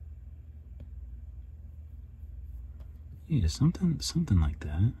 Yeah, something like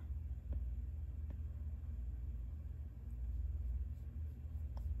that.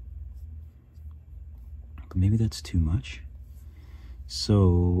 But maybe that's too much.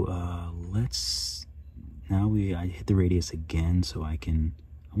 So let's, now I hit the radius again, so I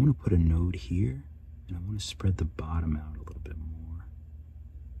want to put a node here, and I want to spread the bottom out a little bit more.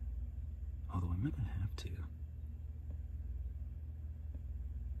 Although I might not have to.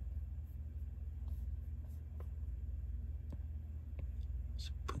 Let's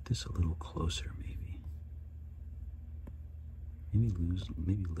put this a little closer, maybe. Maybe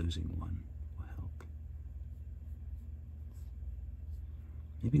losing one will help.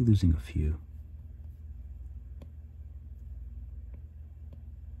 Maybe losing a few.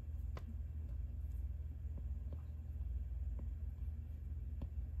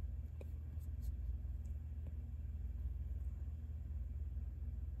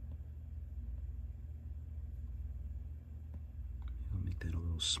 I'll make that a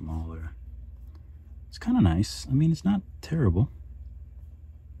little smaller. It's kind of nice. I mean, it's not terrible.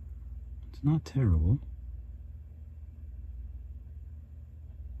 It's not terrible.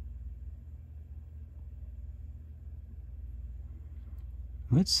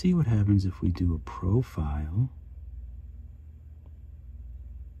 Let's see what happens if we do a profile.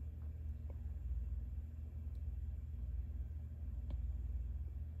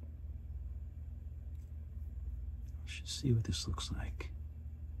 Let's just see what this looks like.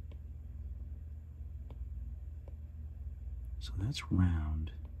 So that's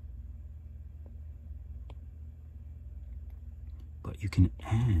round. But you can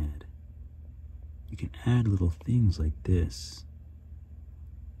add little things like this,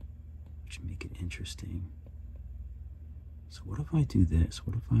 which make it interesting. So what if I do this?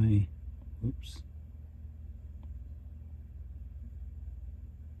 What if I, whoops.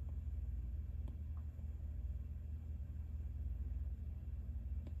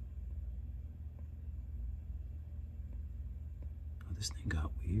 Oh, this thing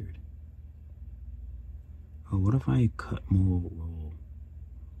got weird. Oh, what if I cut more roll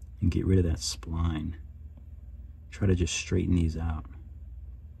and get rid of that spline? Try to just straighten these out.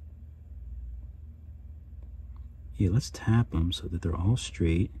 Yeah, let's tap them so that they're all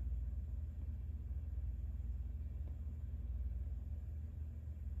straight.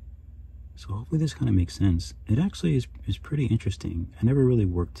 So hopefully this kind of makes sense. It actually is pretty interesting. I never really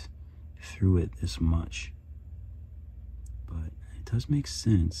worked through it this much, but it does make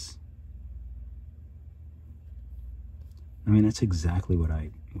sense. I mean, that's exactly what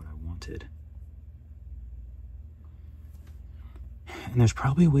I wanted. And there's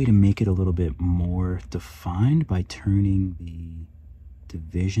probably a way to make it a little bit more defined by turning the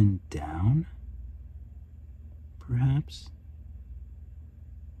division down, perhaps.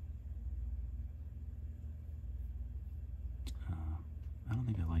 I don't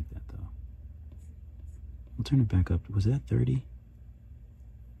think I like that though. We'll turn it back up. Was that 30?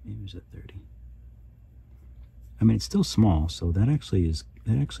 Maybe it was at 30. I mean, it's still small, so that actually is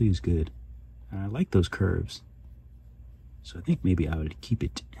good. And I like those curves. So I think maybe I would keep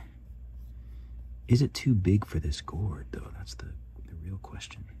it. Is it too big for this gourd, though? That's the real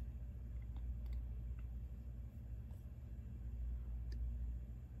question.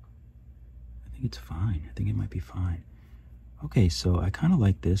 I think it's fine. I think it might be fine. Okay, so I kind of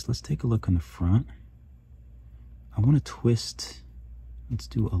like this. Let's take a look on the front. I want to twist. Let's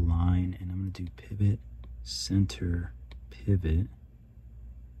do a line, and I'm going to do pivot, center, pivot.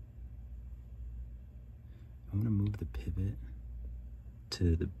 I want to move the pivot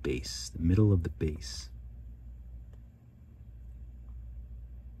to the base, the middle of the base.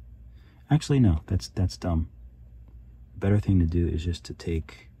 Actually, no, that's dumb. The better thing to do is just to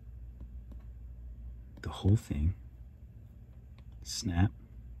take the whole thing, snap.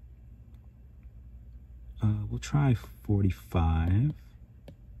 We'll try 45.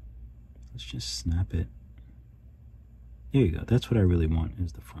 Let's just snap it. There you go. That's what I really want,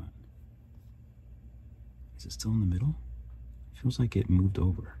 is the front. Is it still in the middle? It feels like it moved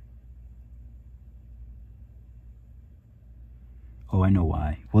over. Oh, I know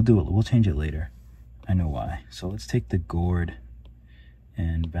why. We'll do it. We'll change it later. I know why. So let's take the gourd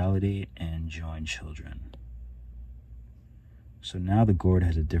and validate and join children. So now the gourd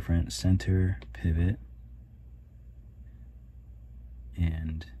has a different center, pivot,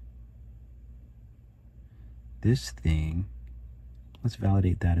 and this thing, let's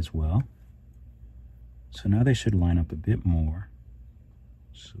validate that as well. So now they should line up a bit more.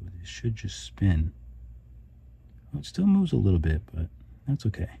 So they should just spin. Well, it still moves a little bit, but that's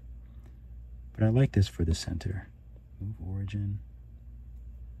okay. But I like this for the center. Move origin.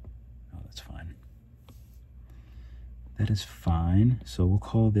 Oh, that's fine. That is fine. So we'll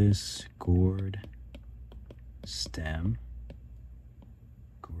call this gourd stem.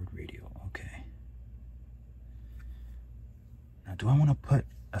 Gourd radial, okay. Now, do I want to put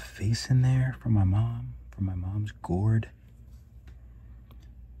a face in there for my mom? For my mom's gourd?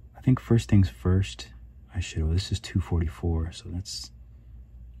 I think first things first, I should, oh, this is 244, so that's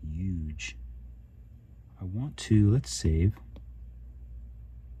huge. I want to, let's save.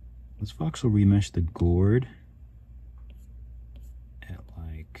 Let's voxel remesh the gourd at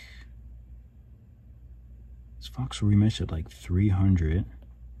like, let's voxel remesh at like 300.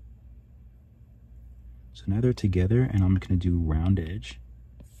 So now they're together, and I'm gonna do round edge.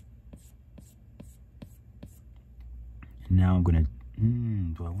 And now I'm gonna,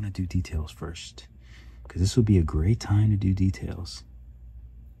 do I wanna do details first? Because this would be a great time to do details.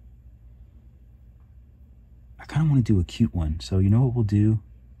 I kind of want to do a cute one. So you know what we'll do?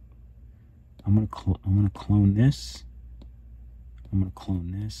 I'm gonna clone this. I'm going to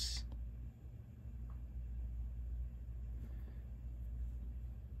clone this.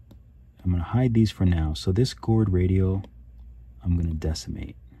 I'm going to hide these for now. So this gourd radial, I'm going to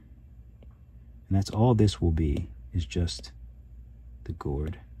decimate. And that's all this will be, is just the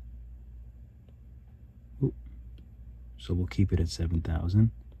gourd. Ooh. So we'll keep it at 7,000.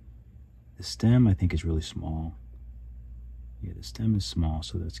 The stem, I think, is really small. Yeah, the stem is small,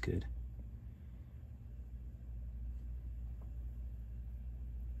 so that's good.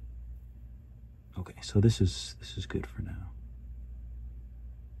 Okay, so this is good for now.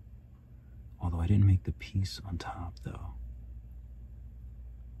 Although I didn't make the piece on top, though.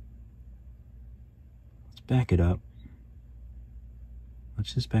 Let's back it up.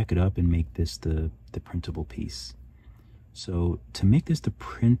 Let's just back it up and make this the printable piece. So to make this the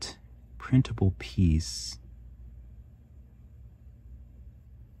printable piece,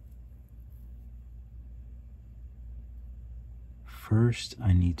 first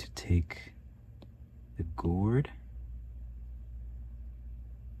I need to take the gourd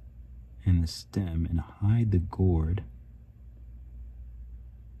and the stem and hide the gourd,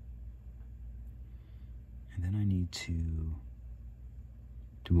 and then I need to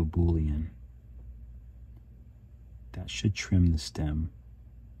do a boolean that should trim the stem.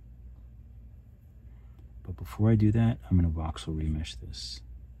 But before I do that, I'm going to voxel remesh this.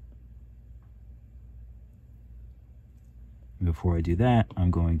 And before I do that, I'm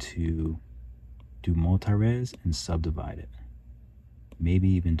going to do multi-res and subdivide it. Maybe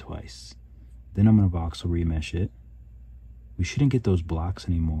even twice. Then I'm going to voxel remesh it. We shouldn't get those blocks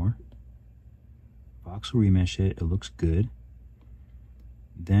anymore. Voxel remesh it. It looks good.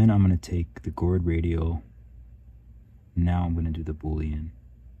 Then I'm going to take the gourd radial. Now I'm going to do the boolean.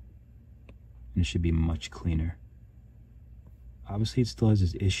 And it should be much cleaner. Obviously it still has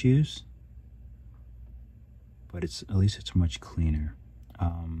its issues, but at least it's much cleaner.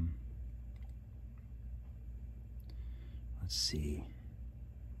 Let's see.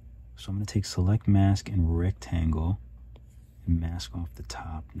 So I'm going to take select mask and rectangle and mask off the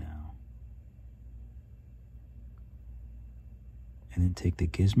top now. And then take the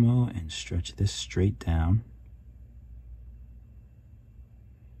gizmo and stretch this straight down.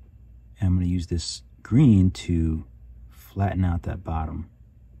 And I'm going to use this green to flatten out that bottom.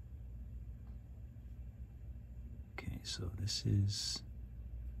 Okay, so this is,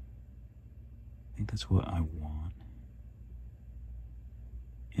 I think that's what I want.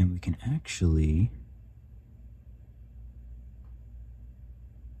 And we can actually,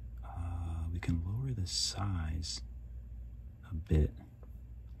 we can lower the size a bit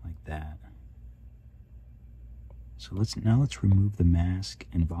like that. So let's remove the mask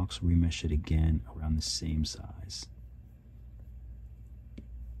and voxel remesh it again around the same size.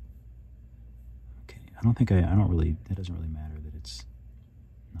 Okay, it doesn't really matter that it's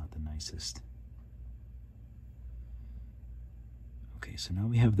not the nicest. Okay, so now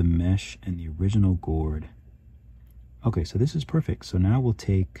we have the mesh and the original gourd. Okay, so this is perfect. So now we'll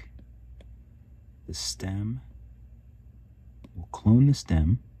take the stem, we'll clone the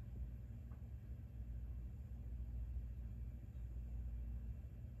stem.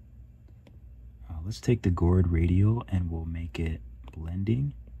 Let's take the gourd radial and we'll make it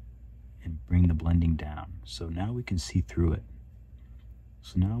blending and bring the blending down. So now we can see through it.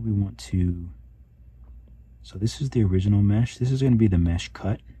 So now we want to, so this is the original mesh. This is going to be the mesh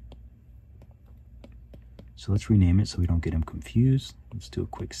cut. So let's rename it so we don't get them confused. Let's do a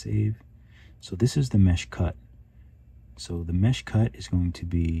quick save. So this is the mesh cut. So the mesh cut is going to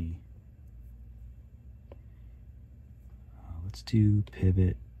be, let's do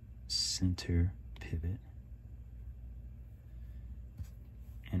pivot, center, pivot.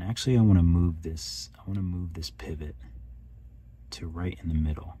 And actually I want to move this pivot to right in the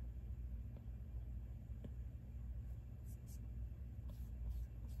middle.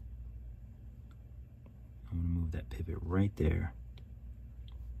 I'm going to move that pivot right there.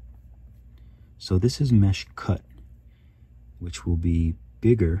 So this is mesh cut, which will be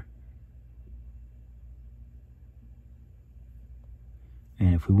bigger.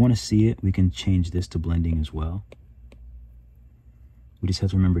 And if we want to see it, we can change this to blending as well. We just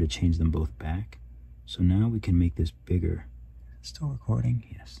have to remember to change them both back. So now we can make this bigger. Still recording?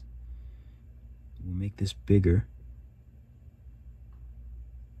 Yes. We'll make this bigger.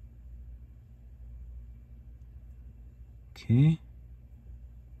 Okay.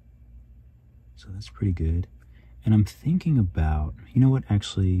 So that's pretty good. And I'm thinking about, you know what,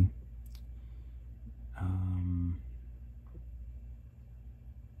 actually, I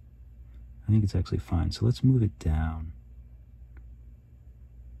think it's actually fine. So let's move it down.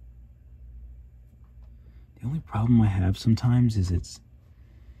 The only problem I have sometimes is it's,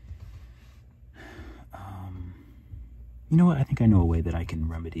 you know what, I think I know a way that I can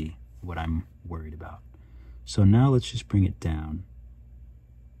remedy what I'm worried about. So now let's just bring it down.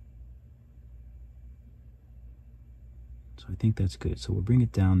 So I think that's good. So we'll bring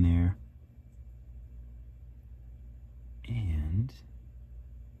it down there. And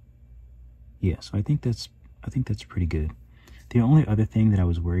yeah, so I think that's pretty good. The only other thing that I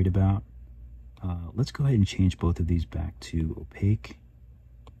was worried about, let's go ahead and change both of these back to opaque.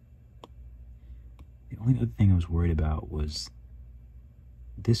 The only other thing I was worried about was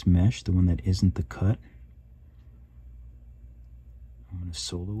this mesh, the one that isn't the cut. I'm going to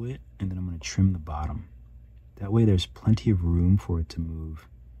solo it, and then I'm going to trim the bottom. That way there's plenty of room for it to move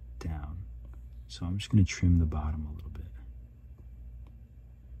down. So I'm just going to trim the bottom a little bit.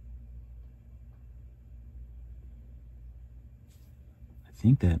 I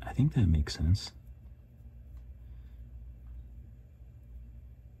think that makes sense.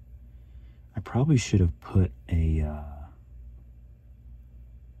 I probably should have put a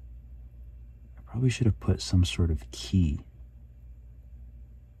some sort of key.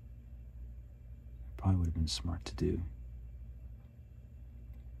 Probably would have been smart to do.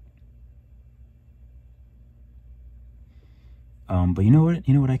 But you know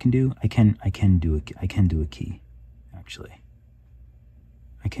what I can do? I can do a key, actually.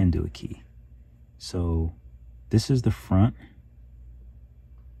 I can do a key. So this is the front.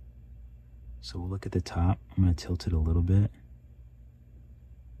 So we'll look at the top. I'm going to tilt it a little bit.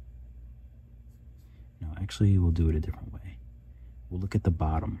 No, actually we'll do it a different way. We'll look at the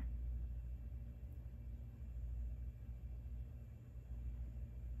bottom.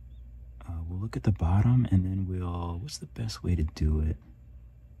 We'll look at the bottom, and then what's the best way to do it?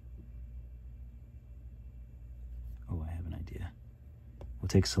 Oh, I have an idea. We'll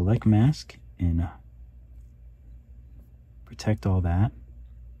take select mask and protect all that.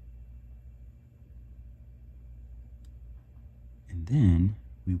 And then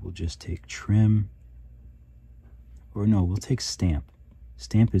we will just take trim, or no, we'll take stamp.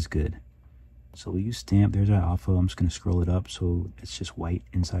 Stamp is good. So we'll use stamp. There's our alpha. I'm just going to scroll it up so it's just white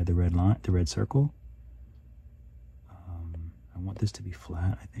inside the red line, the red circle. I want this to be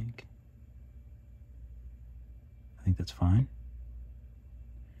flat, I think. I think that's fine.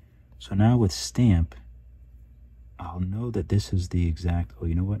 So now with stamp, I'll know that this is the exact, oh,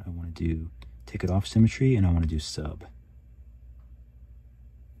 you know what? I want to do, take it off symmetry, and I want to do sub.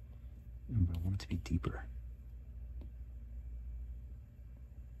 But I want it to be deeper.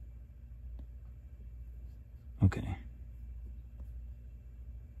 Okay.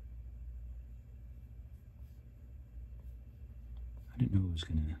 I didn't know it was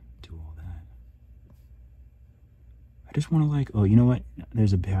gonna do all that. I just want to like, oh, you know what? I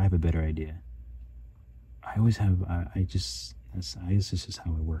have a better idea. I always have, this is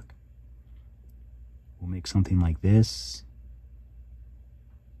how I work. We'll make something like this.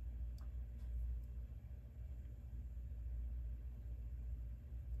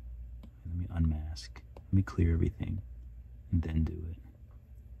 Let me unmask. Let me clear everything and then do it.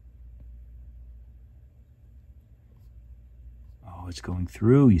 Oh, it's going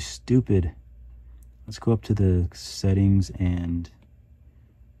through, you stupid. Let's go up to the settings and,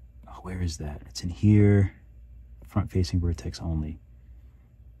 oh, where is that? It's in here, front facing vertex only.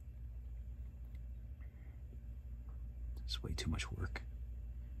 It's way too much work.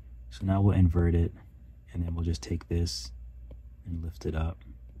 So now we'll invert it, and then we'll just take this and lift it up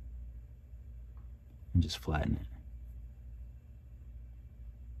and just flatten it.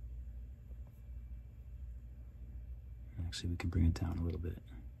 Actually, we can bring it down a little bit.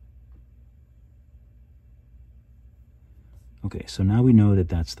 Okay, so now we know that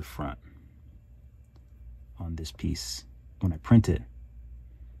that's the front on this piece. When I print it,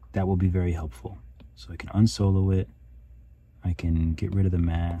 that will be very helpful. So I can unsolo it. I can get rid of the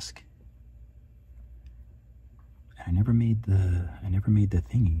mask. I never made the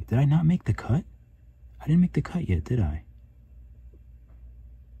thingy. Did I not make the cut? I didn't make the cut yet, did I?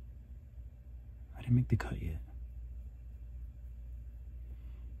 I didn't make the cut yet.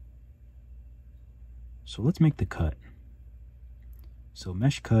 So let's make the cut. So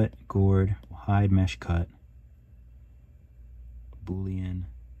mesh cut, gourd, we'll hide mesh cut, boolean,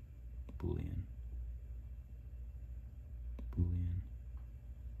 boolean, boolean.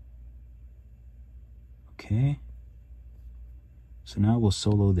 Okay. So now we'll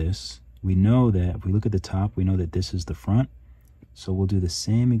solo this. We know that if we look at the top, we know that this is the front. So we'll do the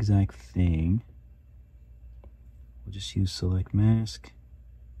same exact thing. We'll just use select mask.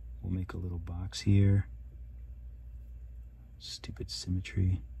 We'll make a little box here. Stupid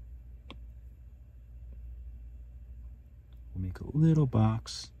symmetry. make a little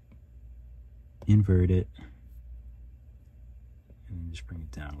box, invert it, and then just bring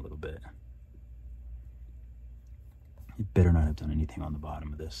it down a little bit. It better not have done anything on the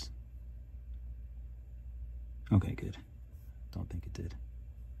bottom of this. Okay, good. Don't think it did.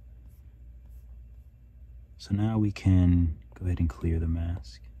 So now we can go ahead and clear the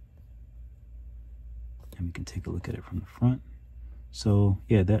mask. And we can take a look at it from the front. So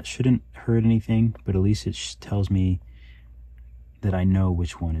yeah, that shouldn't hurt anything, but at least it tells me that I know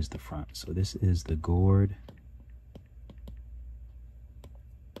which one is the front. So this is the gourd.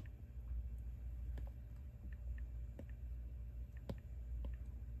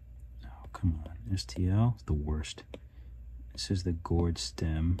 Oh, come on, STL is the worst. This is the gourd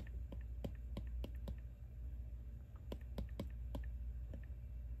stem.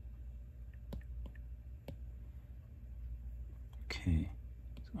 Okay,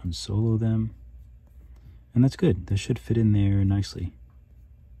 so unsolo them. And that's good. That should fit in there nicely.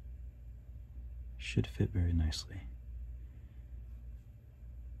 Should fit very nicely.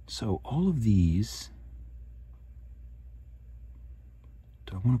 So all of these,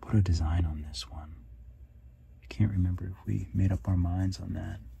 do I want to put a design on this one? I can't remember if we made up our minds on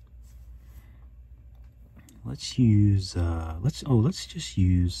that. Let's use, let's just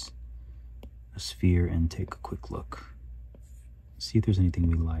use a sphere and take a quick look. See if there's anything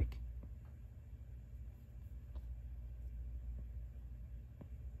we like.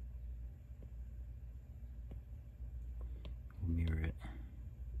 We'll mirror it.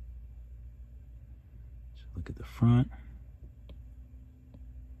 So look at the front.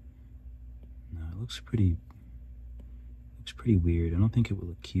 No, it looks pretty weird. I don't think it would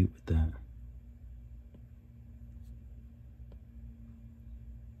look cute with that.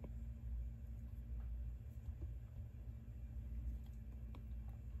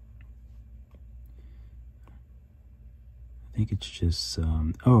 I think it's just,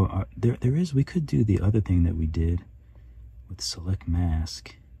 there is, we could do the other thing that we did with select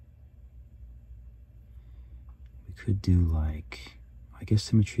mask. We could do like, I guess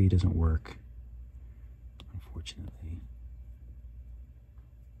symmetry doesn't work, unfortunately.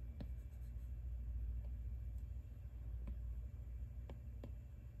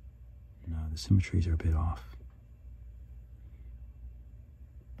 No, the symmetries are a bit off.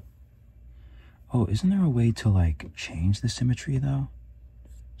 Oh, isn't there a way to like change the symmetry though?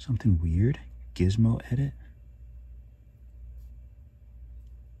 Something weird? Gizmo edit?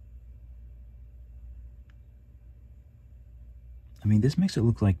 I mean, this makes it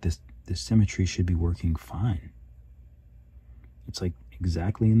look like this symmetry should be working fine. It's like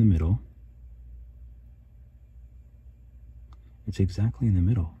exactly in the middle. It's exactly in the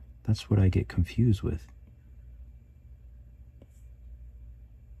middle. That's what I get confused with.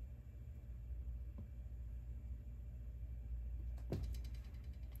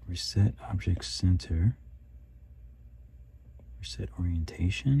 Reset object center. Reset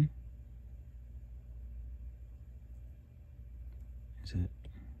orientation. Is it?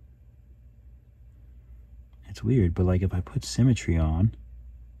 It's weird, but like if I put symmetry on,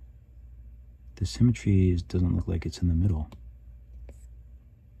 the symmetry doesn't look like it's in the middle.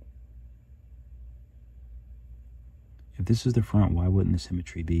 If this is the front, why wouldn't the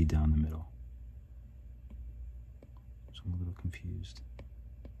symmetry be down the middle? So I'm a little confused.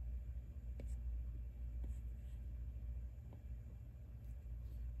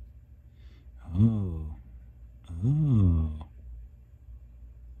 Oh.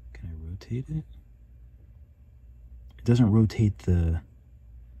 Can I rotate it? It doesn't rotate the...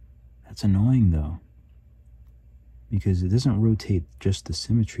 That's annoying though. Because it doesn't rotate just the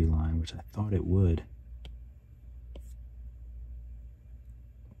symmetry line, which I thought it would.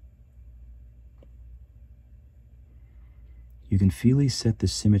 You can freely set the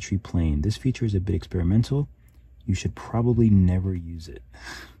symmetry plane. This feature is a bit experimental. You should probably never use it.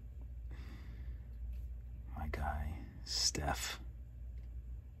 My guy, Steph,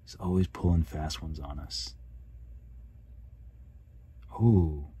 is always pulling fast ones on us.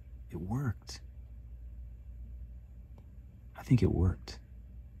 Oh, it worked. I think it worked.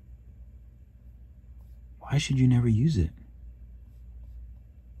 Why should you never use it?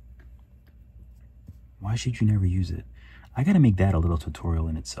 Why should you never use it? I gotta make that a little tutorial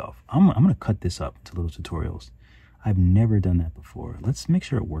in itself. I'm gonna cut this up into little tutorials. I've never done that before. Let's make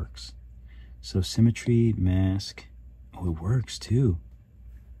sure it works. So symmetry, mask. Oh, it works too.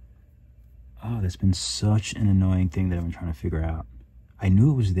 Oh, that's been such an annoying thing that I've been trying to figure out. I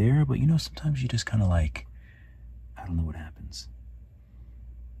knew it was there, but you know, sometimes you just kind of like, I don't know what happens.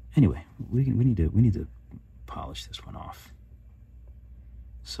 Anyway, we need to polish this one off.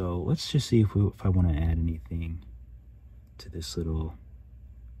 So let's just see if I want to add anything to this little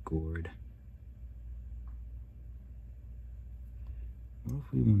gourd. What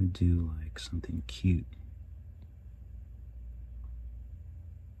if we want to do like something cute?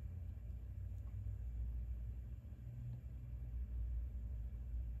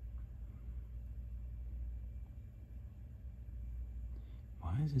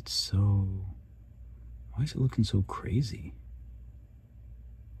 Why is it looking so crazy?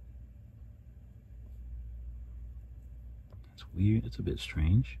 That's weird. It's a bit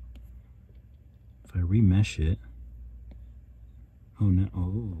strange. If I remesh it, now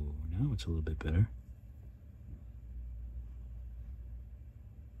it's a little bit better.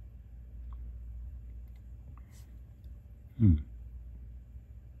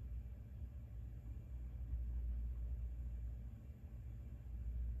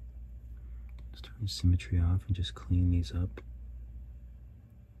 Let's turn the symmetry off and just clean these up.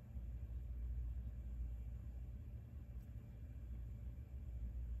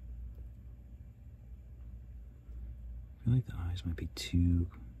 I feel like the eyes might be too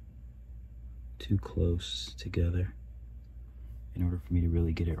close together in order for me to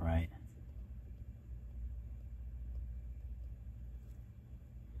really get it right.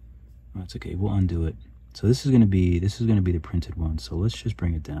 Oh, it's okay, we'll undo it. So this is gonna be the printed one, so let's just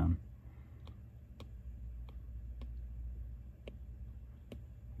bring it down.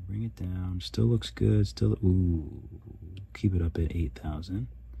 Bring it down, still looks good, still, ooh, keep it up at 8,000.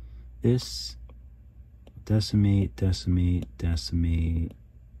 This, decimate,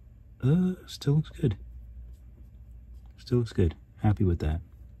 still looks good. Still looks good, happy with that.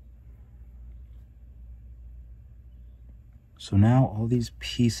 So now all these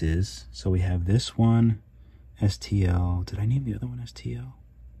pieces, so we have this one, STL. Did I name the other one STL?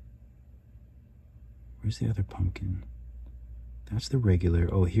 Where's the other pumpkin? That's the regular,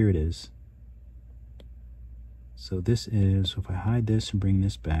 oh, here it is. So this is, so if I hide this and bring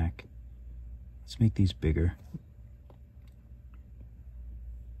this back, let's make these bigger.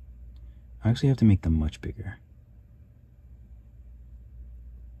 I actually have to make them much bigger.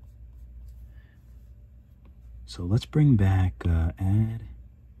 So let's bring back, add.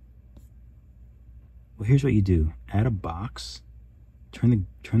 Well, here's what you do. Add a box, turn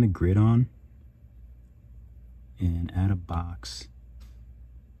the grid on, and add a box.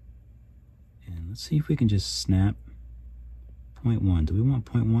 And let's see if we can just snap 0.1. Do we want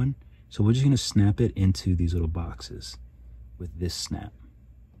 0.1? So we're just gonna snap it into these little boxes with this snap.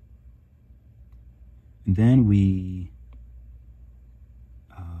 And then we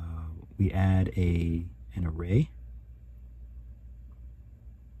add an array,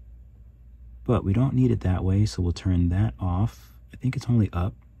 but we don't need it that way, so we'll turn that off. I think it's only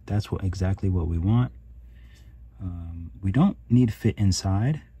up. That's exactly what we want. We don't need fit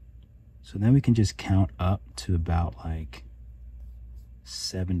inside, so then we can just count up to about like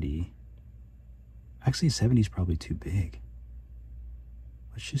 70. Actually, 70 is probably too big.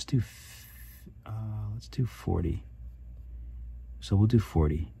 Let's just do let's do 40. So we'll do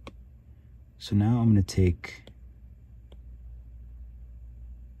 40. So now I'm going to take,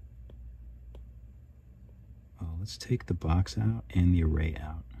 let's take the box out and the array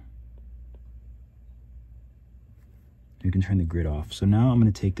out. You can turn the grid off. So now I'm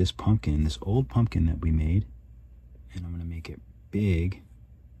going to take this pumpkin, this old pumpkin that we made, and I'm going to make it big,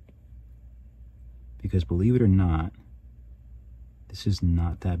 because believe it or not, this is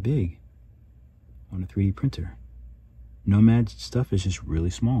not that big on a 3D printer. Nomad stuff is just really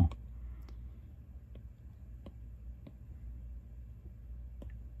small.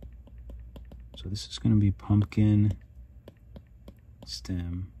 So this is going to be pumpkin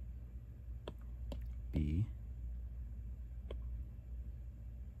stem B.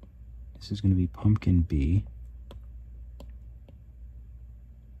 This is going to be pumpkin B.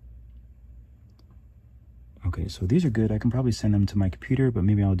 Okay, so these are good. I can probably send them to my computer, but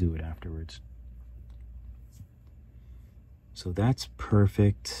maybe I'll do it afterwards. So that's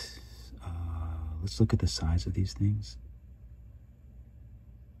perfect. Let's look at the size of these things.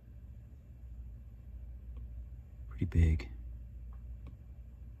 Pretty big.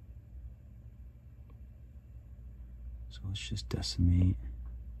 So let's just decimate.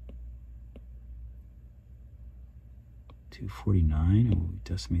 249, and we'll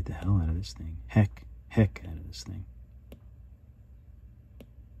decimate the hell out of this thing. Heck out of this thing.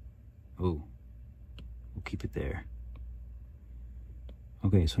 Oh, we'll keep it there.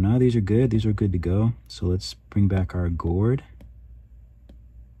 Okay, so now these are good. These are good to go. So let's bring back our gourd.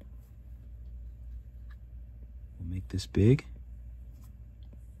 We'll make this big.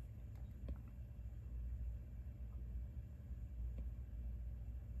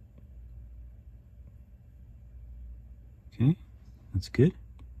 Okay, that's good.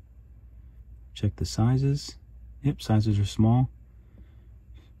 Check the sizes. Yep, sizes are small.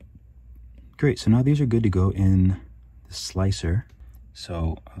 Great, so now these are good to go in the slicer.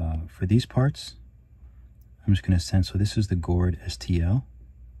 So for these parts, I'm just gonna send, so this is the gourd STL.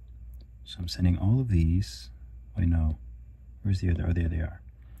 So I'm sending all of these. Wait, no, where's the other? Oh, there they are.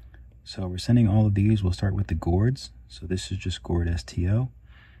 So we're sending all of these. We'll start with the gourds. So this is just gourd STL.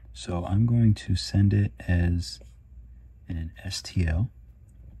 So I'm going to send it as an STL.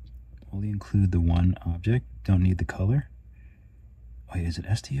 Only include the one object. Don't need the color. Wait, is it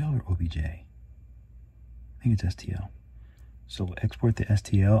STL or OBJ? I think it's STL. So we'll export the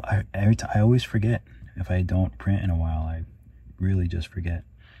STL. I always forget. If I don't print in a while, I really just forget.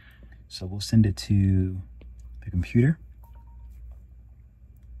 So we'll send it to the computer.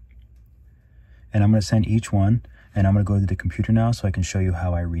 And I'm going to send each one, and I'm going to go to the computer now so I can show you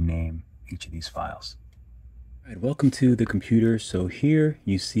how I rename each of these files. All right, welcome to the computer. So here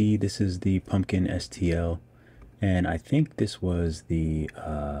you see this is the pumpkin STL, and I think this was the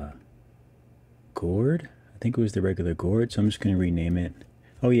gourd. I think it was the regular gourd, so I'm just going to rename it.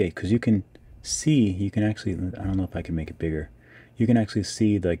 Oh yeah, because you can see, you can actually, I don't know if I can make it bigger. You can actually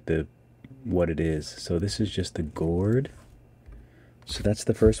see like what it is. So this is just the gourd. So that's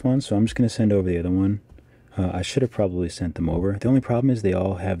the first one. So I'm just going to send over the other one. I should have probably sent them over. The only problem is they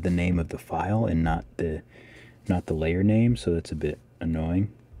all have the name of the file and not the layer name, so that's a bit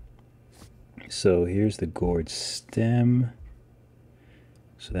annoying. So here's the gourd stem.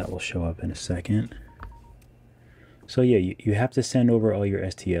 So that will show up in a second. So yeah, you have to send over all your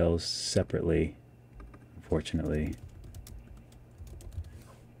STLs separately, unfortunately.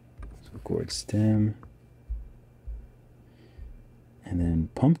 So gourd stem. And then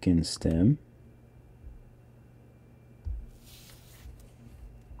pumpkin stem.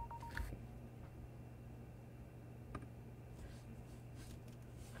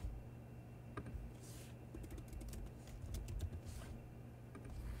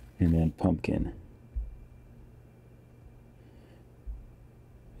 And then pumpkin.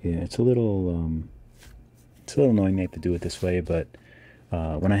 Yeah, it's a little annoying they have to do it this way, but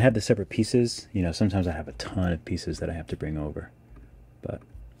when I have the separate pieces, you know, sometimes I have a ton of pieces that I have to bring over. But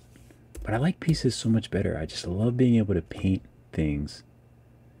I like pieces so much better. I just love being able to paint things.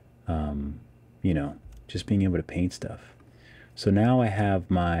 You know, just being able to paint stuff. So now I have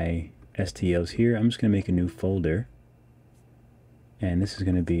my STLs here. I'm just going to make a new folder. And this is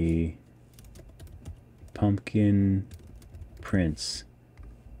going to be pumpkin prints.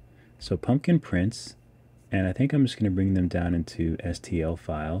 So pumpkin prints. And I think I'm just going to bring them down into STL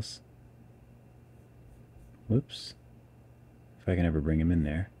files. Whoops. If I can ever bring them in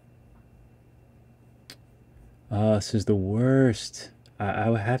there. Oh, this is the worst. I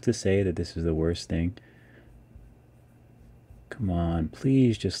would have to say that this is the worst thing. Come on,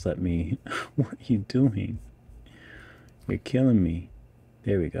 please just let me. What are you doing? You're killing me.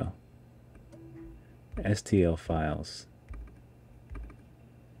 There we go. STL files.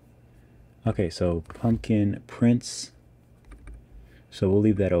 Okay, so pumpkin prints. So we'll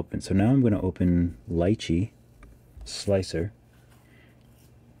leave that open. So now I'm going to open Lychee slicer.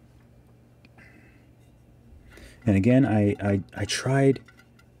 And again, I tried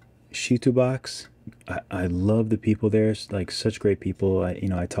Shitubox. I love the people there, like such great people.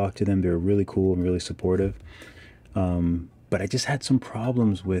 I talked to them. They're really cool and really supportive. But I just had some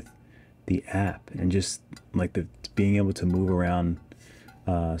problems with the app and just like being able to move around.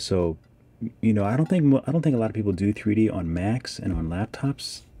 So, you know, I don't think a lot of people do 3D on Macs and on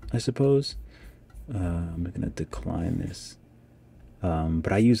laptops, I suppose. I'm gonna decline this.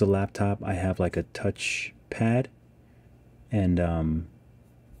 But I use a laptop. I have like a touch pad, and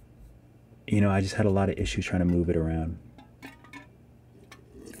you know, I just had a lot of issues trying to move it around.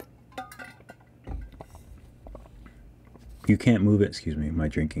 You can't move it, excuse me, my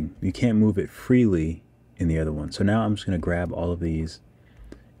drinking. You can't move it freely in the other one. So now I'm just going to grab all of these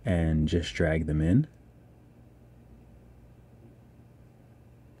and just drag them in.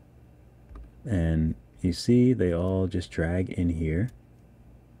 And you see they all just drag in here.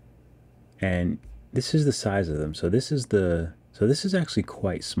 And this is the size of them. So this is actually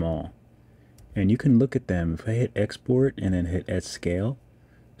quite small. And you can look at them. If I hit export and then hit at scale,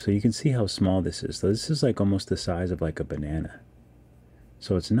 so you can see how small this is. So this is like almost the size of like a banana.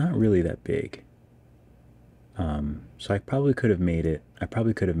 So it's not really that big. So I probably could have made it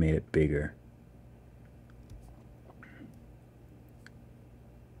bigger.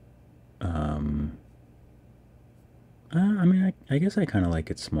 I mean, I guess I kind of like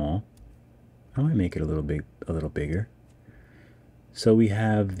it small. I might make it a little bigger. So we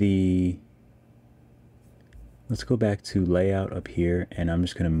have let's go back to layout up here, and I'm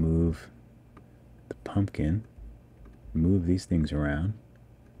just going to move the pumpkin, move these things around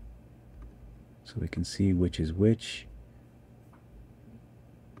so we can see which is which.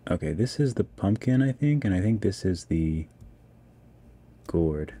 Okay, this is the pumpkin, I think, and I think this is the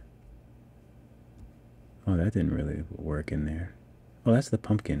gourd. Oh, that didn't really work in there. Oh, that's the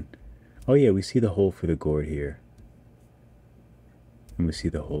pumpkin. Oh yeah, we see the hole for the gourd here. And we see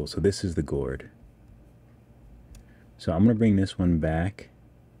the hole. So this is the gourd. So I'm going to bring this one back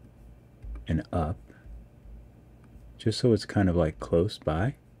and up, just so it's kind of like close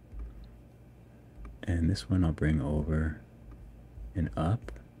by. And this one I'll bring over and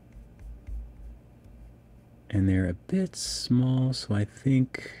up. And they're a bit small, so I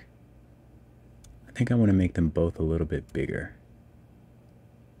think I want to make them both a little bit bigger.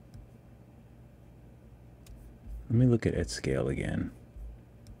 Let me look at scale again.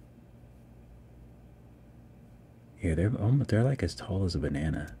 Yeah, they're like as tall as a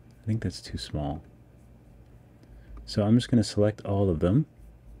banana. I think that's too small. So I'm just going to select all of them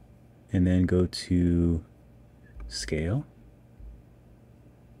and then go to scale.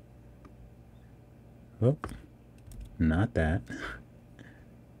 Oh, not that.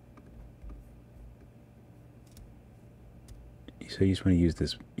 So you just want to use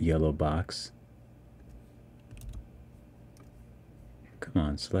this yellow box. Come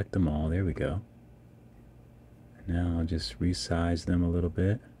on, select them all. There we go. Now I'll just resize them a little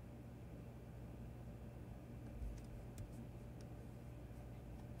bit.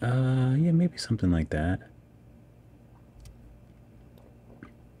 Yeah, maybe something like that.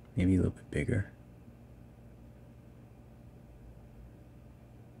 Maybe a little bit bigger.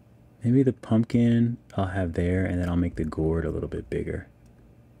 Maybe the pumpkin I'll have there, and then I'll make the gourd a little bit bigger.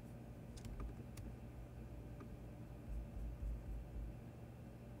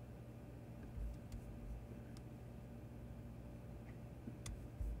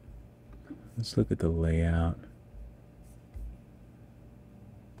 Let's look at the layout.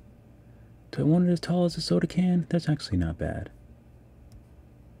 Do I want it as tall as a soda can? That's actually not bad.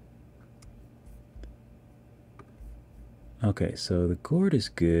 Okay, so the gourd is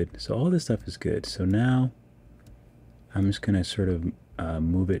good. So all this stuff is good. So now I'm just going to sort of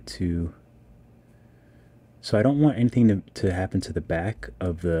move it to... So I don't want anything to happen to the back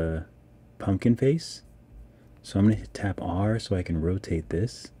of the pumpkin face. So I'm going to tap R so I can rotate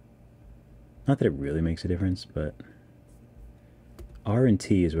this. Not that it really makes a difference, but R and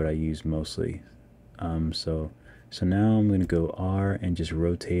T is what I use mostly. So now I'm going to go R and just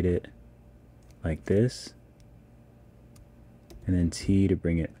rotate it like this. And then T to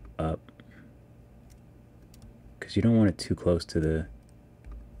bring it up. Because you don't want it too close to the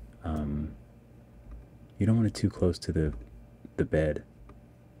the bed.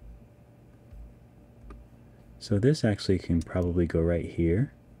 So this actually can probably go right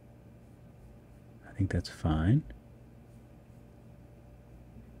here. I think that's fine.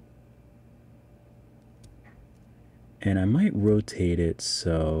 And I might rotate it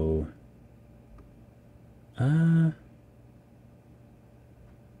so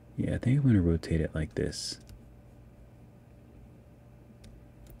yeah, I think I'm going to rotate it like this.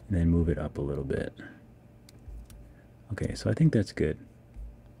 And then move it up a little bit. Okay, so I think that's good.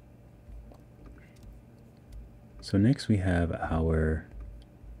 So next we have our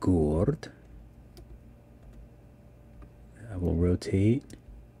gourd. I will rotate.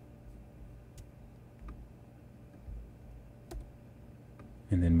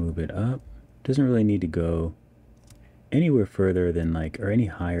 And then move it up. Doesn't really need to go anywhere further than or any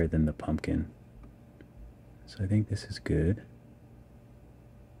higher than the pumpkin. So I think this is good.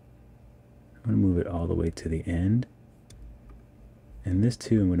 I'm going to move it all the way to the end. And this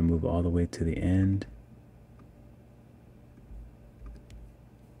too, I'm going to move all the way to the end.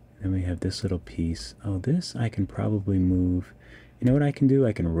 Then we have this little piece. Oh, this I can probably move. You know what I can do?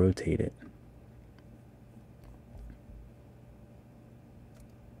 I can rotate it.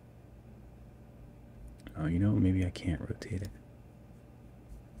 Oh, you know, maybe I can't rotate it.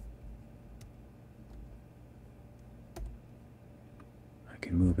 I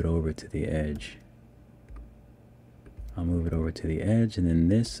can move it over to the edge. I'll move it over to the edge, and then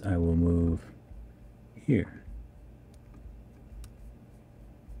this I will move here.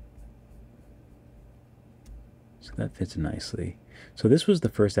 So that fits nicely. So this was the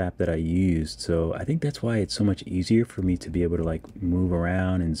first app that I used, so I think that's why it's so much easier for me to be able to move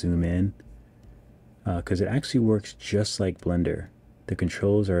around and zoom in. Because it actually works just like Blender. The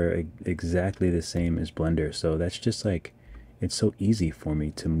controls are exactly the same as Blender, so that's just it's so easy for me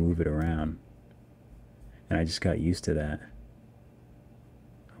to move it around. And I just got used to that.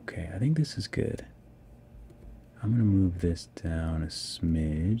 Okay, I think this is good. I'm going to move this down a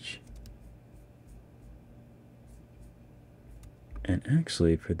smidge. And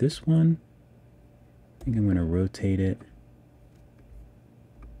actually, for this one, I think I'm going to rotate it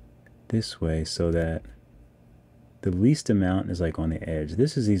this way so that the least amount is like on the edge.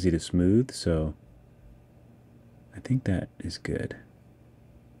 This is easy to smooth, so I think that is good.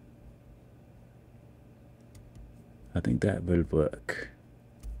 I think that will work.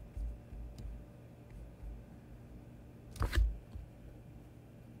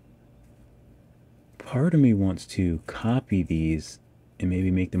 Part of me wants to copy these and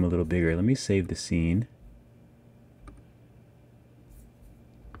maybe make them a little bigger. Let me save the scene.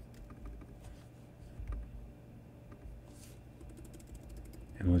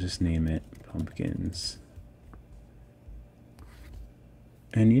 And we'll just name it Pumpkins.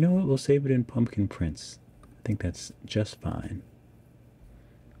 And you know what? We'll save it in Pumpkin Prints. I think that's just fine.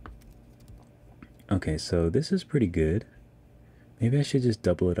 Okay, so this is pretty good. Maybe I should just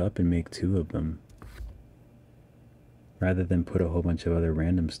double it up and make 2 of them, rather than put a whole bunch of other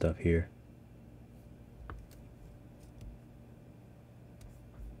random stuff here.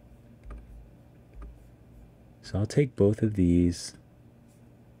 So I'll take both of these,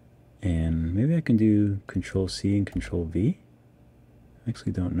 and maybe I can do Control C and Control V. I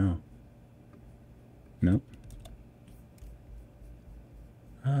actually don't know. Nope.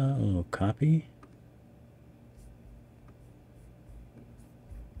 Oh, copy.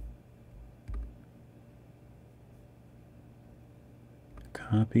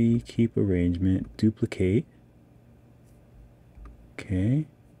 Copy, keep arrangement, duplicate. Okay.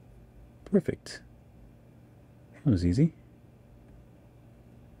 Perfect. That was easy.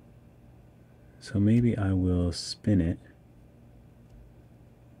 So maybe I will spin it.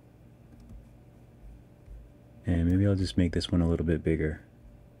 And maybe I'll just make this one a little bit bigger.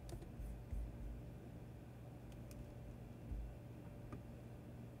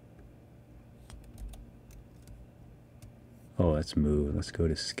 Oh, let's move. Let's go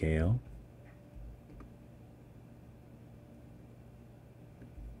to scale.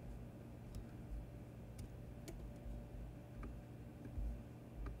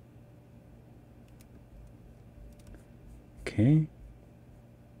 Okay.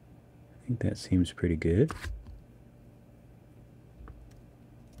 I think that seems pretty good.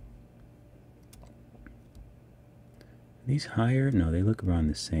 These higher? No, they look around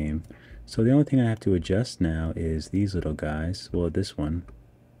the same. So the only thing I have to adjust now is these little guys. Well, this one.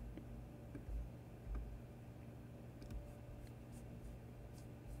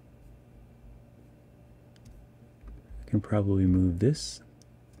 I can probably move this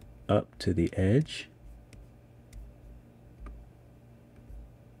up to the edge.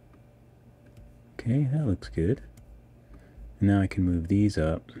 Okay, that looks good. And now I can move these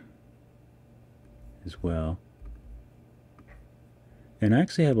up as well. And I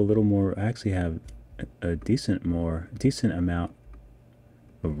actually have a little more, I actually have a decent amount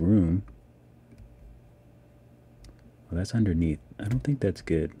of room. Well, that's underneath. I don't think that's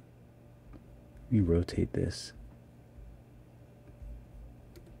good. Let me rotate this.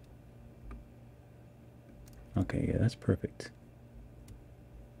 Okay, yeah, that's perfect.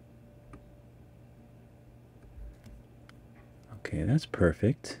 Okay, that's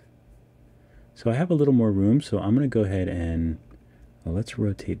perfect. So I have a little more room, so I'm going to go ahead and well, let's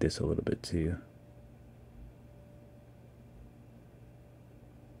rotate this a little bit too.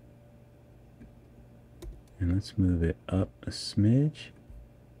 And let's move it up a smidge,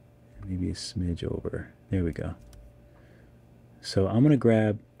 maybe a smidge over. There we go. So I'm going to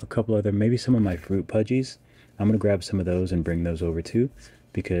grab a couple other, maybe some of my fruit pudgies. I'm going to grab some of those and bring those over too,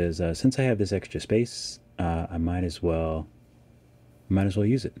 because since I have this extra space, I might as well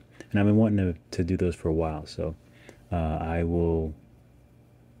use it. And I've been wanting to do those for a while, so I'll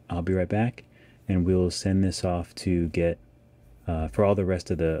be right back, and we'll send this off to get for all the rest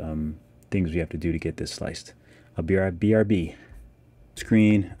of the things we have to do to get this sliced. I'll be right BRB.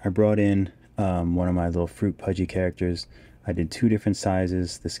 Screen, I brought in one of my little fruit pudgy characters. I did 2 different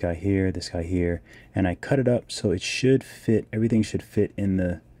sizes, this guy here, and I cut it up so it should fit, everything should fit in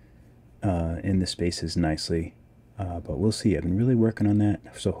the spaces nicely. But we'll see. I've been really working on that,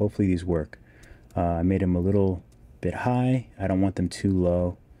 so hopefully these work. I made them a little bit high. I don't want them too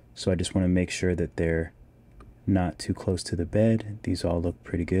low, so I just want to make sure that they're not too close to the bed. These all look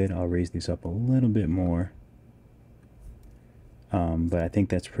pretty good. I'll raise these up a little bit more, but I think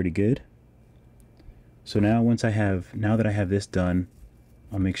that's pretty good. So now now that I have this done,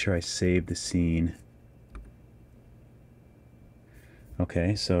 I'll make sure I save the scene.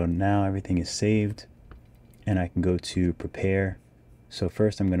 Okay, so now everything is saved, and I can go to prepare. So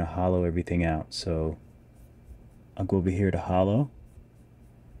first I'm going to hollow everything out. So I'll go over here to hollow,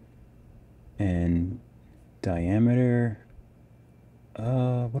 and diameter,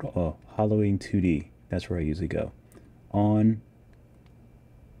 hollowing 2D. That's where I usually go. On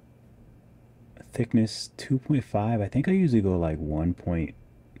thickness 2.5. I think I usually go like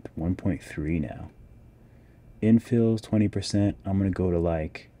 1.3 now. Infills 20%. I'm gonna go to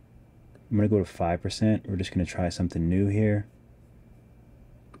 5%. We're just gonna try something new here.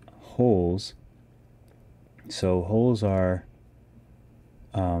 Holes. So holes are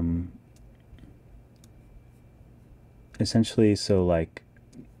essentially so like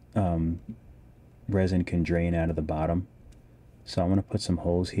resin can drain out of the bottom. So I'm gonna put some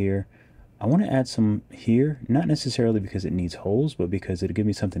holes here. I want to add some here, not necessarily because it needs holes, but because it'll give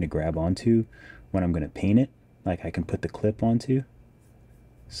me something to grab onto when I'm gonna paint it. Like I can put the clip onto.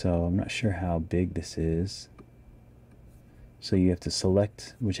 So I'm not sure how big this is. So you have to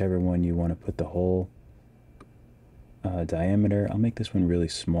select whichever one you want to put the hole diameter. I'll make this one really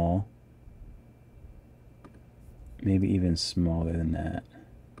small. Maybe even smaller than that.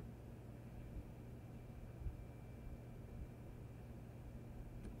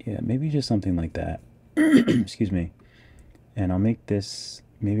 Yeah, maybe just something like that. Excuse me. And I'll make this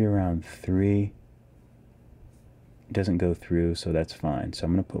maybe around 3. It doesn't go through, so that's fine. So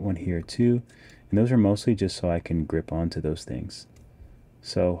I'm going to put one here too. And those are mostly just so I can grip onto those things.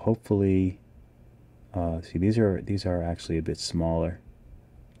 So hopefully, see, these are actually a bit smaller.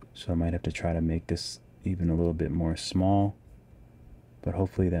 So I might have to try to make this even a little bit more small. But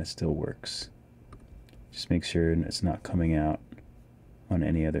hopefully that still works. Just make sure it's not coming out on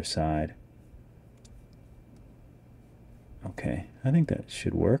any other side. Okay, I think that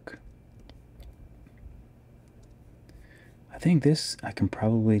should work. I think this, I can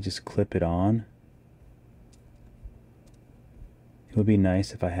probably just clip it on. It would be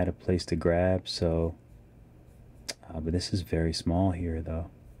nice if I had a place to grab, so, but this is very small here though.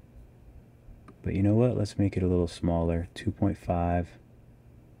 But you know what, let's make it a little smaller, 2.5.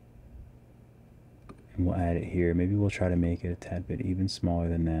 And we'll add it here. Maybe we'll try to make it a tad bit even smaller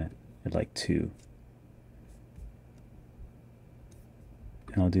than that, at like 2.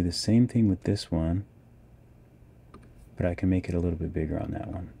 And I'll do the same thing with this one, but I can make it a little bit bigger on that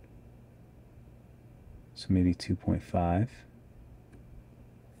one. So maybe 2.5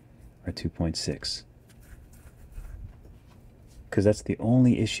 or 2.6. Because that's the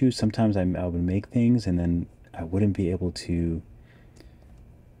only issue. Sometimes I would make things and then I wouldn't be able to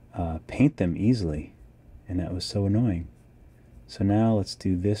paint them easily. And that was so annoying. So now let's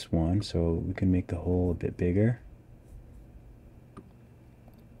do this one so we can make the hole a bit bigger.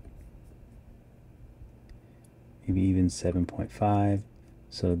 Maybe even 7.5.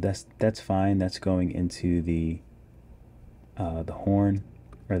 So that's fine. That's going into the horn,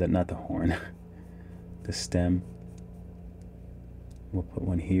 or not the horn, the stem. We'll put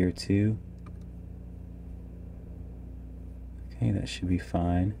one here too. Okay, that should be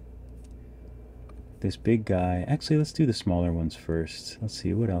fine. This big guy, actually let's do the smaller ones first. Let's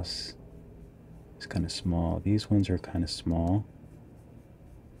see what else is kind of small. These ones are kind of small.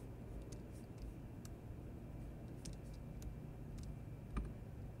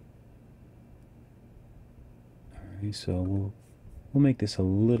 Alright, so we'll make this a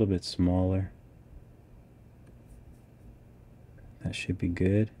little bit smaller. That should be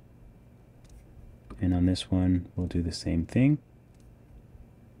good. And on this one, we'll do the same thing.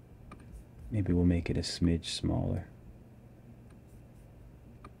 Maybe we'll make it a smidge smaller.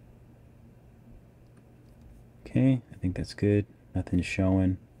 Okay, I think that's good. Nothing's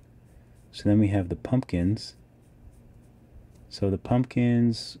showing. So then we have the pumpkins. So the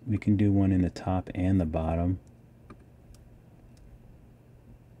pumpkins, we can do one in the top and the bottom.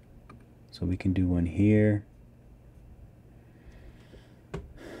 So we can do one here.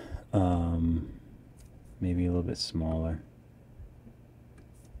 Maybe a little bit smaller.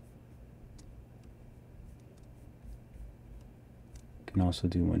 Can also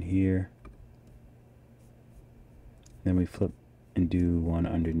do one here. Then we flip and do one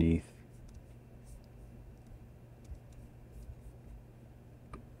underneath.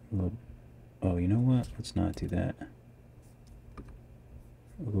 Oh, you know what? Let's not do that.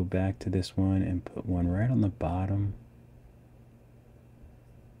 We'll go back to this one and put one right on the bottom.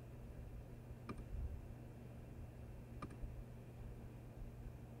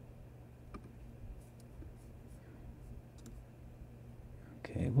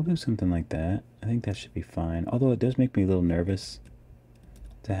 Okay, we'll do something like that. I think that should be fine. Although it does make me a little nervous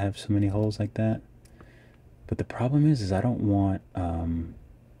to have so many holes like that. But the problem is I don't want,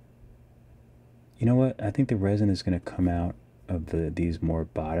 you know what? I think the resin is going to come out of these more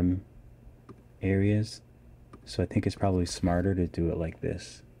bottom areas. So I think it's probably smarter to do it like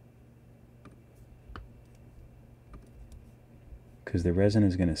this, because the resin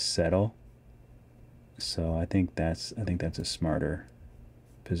is going to settle. So I think that's a smarter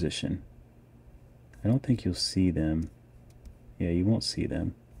position. I don't think you'll see them. Yeah, you won't see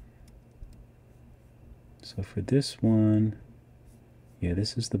them. So for this one, yeah,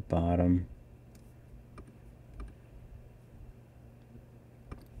 this is the bottom.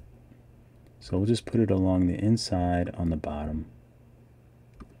 So we'll just put it along the inside on the bottom.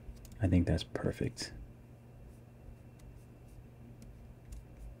 I think that's perfect.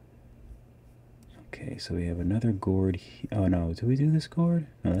 Okay, so we have another gourd. Oh no, do we do this gourd?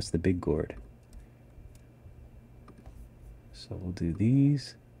 No, that's the big gourd. So we'll do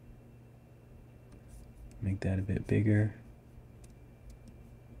these. Make that a bit bigger.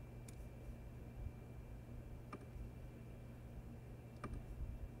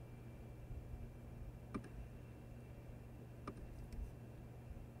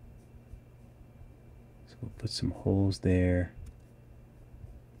 So we'll put some holes there.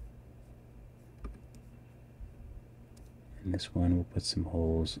 And this one we'll put some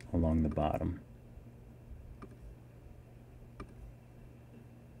holes along the bottom.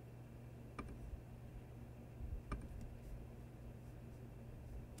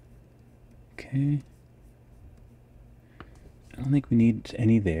 Okay. I don't think we need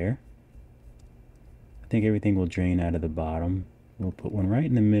any there. I think everything will drain out of the bottom. We'll put one right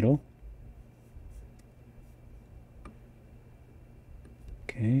in the middle.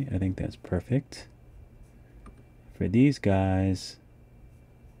 Okay, I think that's perfect. For these guys,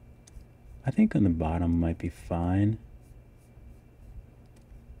 I think on the bottom might be fine.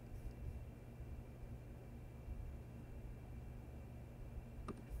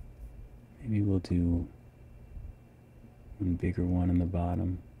 Maybe we'll do one bigger one on the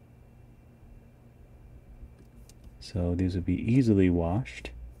bottom. So these will be easily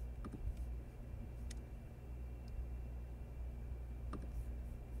washed.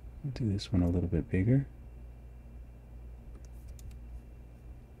 We'll do this one a little bit bigger.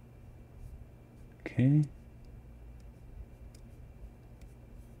 Okay.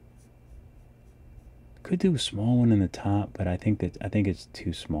 Could do a small one in the top, but I think it's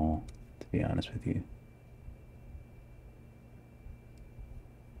too small, to be honest with you.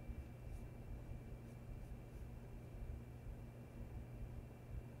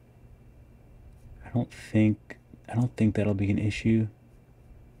 I don't think that'll be an issue.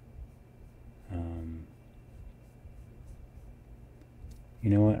 You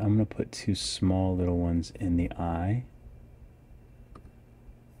know what? I'm gonna put two small little ones in the eye.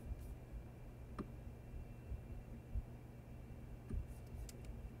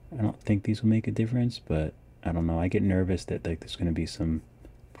 I don't think these will make a difference, but I don't know. I get nervous that like there's gonna be some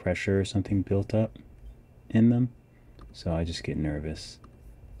pressure or something built up in them, so I just get nervous.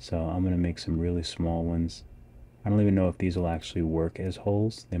 So I'm gonna make some really small ones. I don't even know if these will actually work as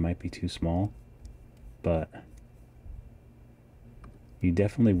holes. They might be too small, but you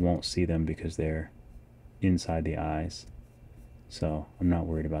definitely won't see them because they're inside the eyes. So I'm not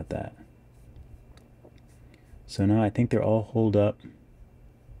worried about that. So now I think they're all holed up. I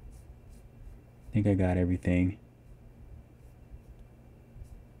think I got everything.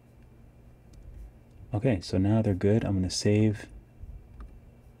 Okay, so now they're good. I'm gonna save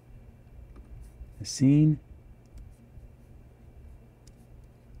the scene.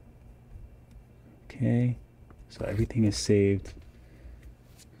 Okay, so everything is saved.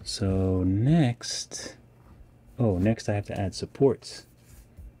 So next, next I have to add supports.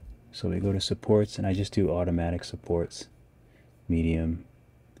 So we go to supports and I just do automatic supports, medium.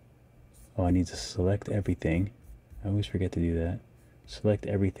 Oh, I need to select everything. I always forget to do that. Select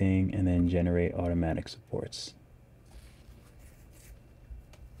everything and then generate automatic supports.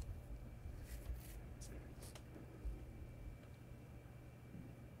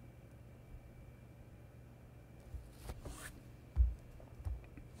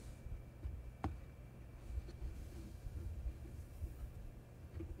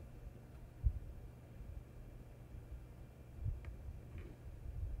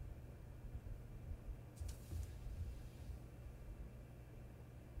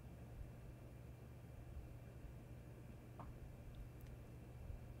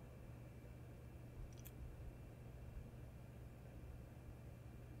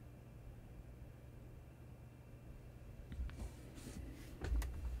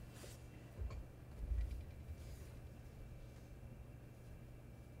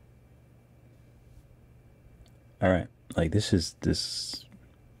 All right, like this.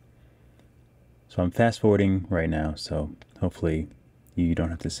 So I'm fast forwarding right now, so hopefully you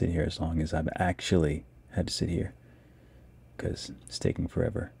don't have to sit here as long as I'm actually Had to sit here because it's taking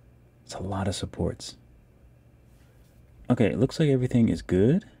forever. It's a lot of supports. Okay, it looks like everything is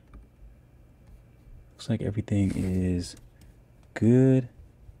good. Looks like everything is good.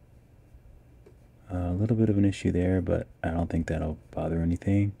 A little bit of an issue there, but I don't think that'll bother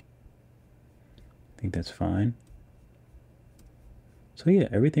anything. I think that's fine. So yeah,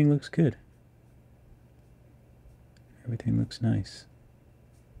 everything looks good. Everything looks nice.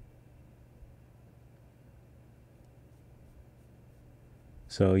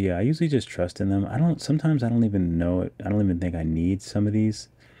 So yeah, I usually just trust in them. Sometimes I don't even know it. I don't even think I need some of these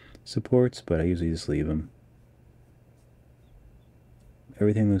supports, but I usually just leave them.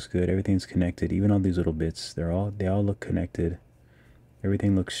 Everything looks good. Everything's connected. Even all these little bits, they all look connected.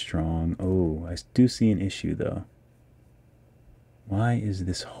 Everything looks strong. Oh, I do see an issue though. Why is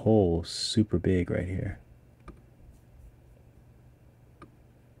this hole super big right here?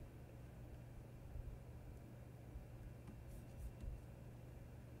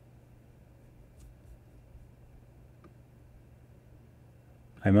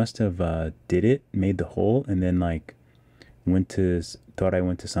 I must have made the hole, and then like thought I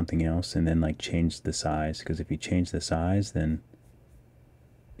went to something else, and then like changed the size. Because if you change the size, then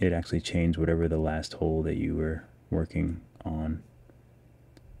it actually changed whatever the last hole that you were working on.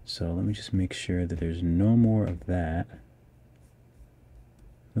 So let me just make sure that there's no more of that.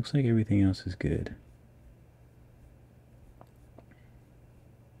 Looks like everything else is good.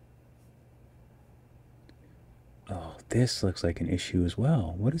 Oh, this looks like an issue as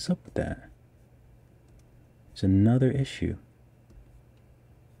well. What is up with that? There's another issue.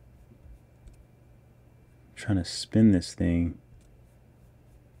 I'm trying to spin this thing.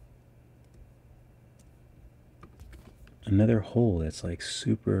 Another hole that's like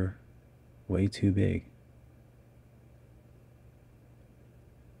super, way too big.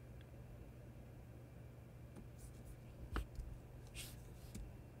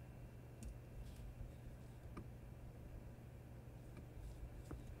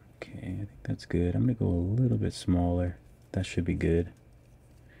 Okay, I think that's good. I'm gonna go a little bit smaller. That should be good.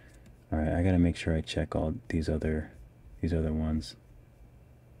 All right, I gotta make sure I check all these other ones,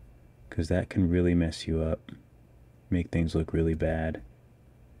 because that can really mess you up, make things look really bad.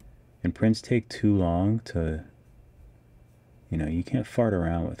 And prints take too long to, you know, you can't fart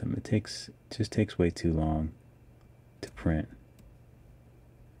around with them. It just takes way too long to print.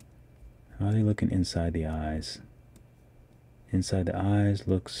 How are they looking inside the eyes? Inside the eyes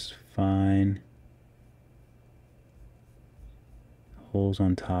looks fine. Holes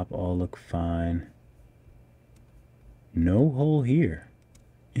on top all look fine. No hole here.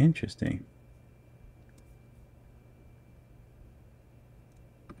 Interesting.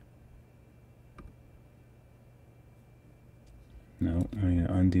 No, I'm going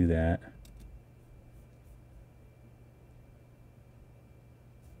to undo that.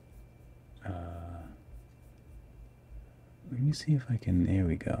 Let me see if I can, there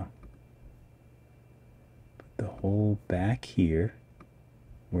we go. Put the hole back here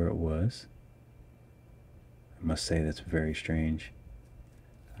where it was. I must say that's very strange.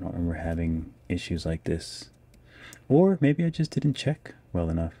 I don't remember having issues like this. Or maybe I just didn't check well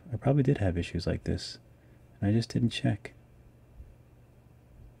enough. I probably did have issues like this, and I just didn't check.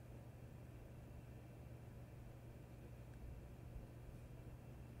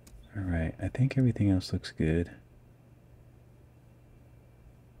 Alright, I think everything else looks good.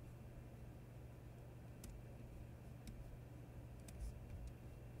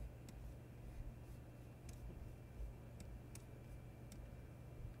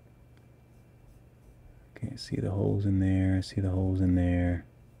 Okay, see the holes in there, see the holes in there.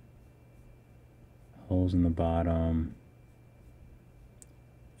 Holes in the bottom.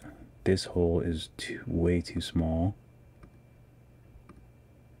 This hole is way too small.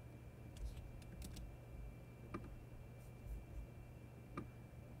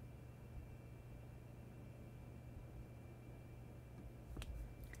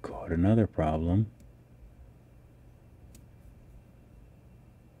 Caught another problem.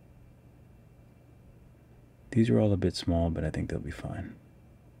 These are all a bit small, but I think they'll be fine.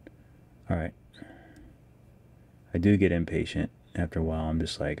 All right. I do get impatient after a while. I'm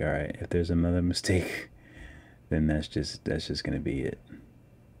just like, all right, if there's another mistake, then that's just gonna be it.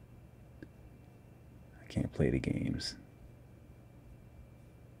 I can't play the games.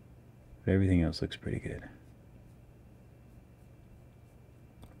 But everything else looks pretty good.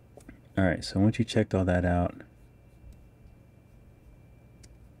 All right, so once you checked all that out,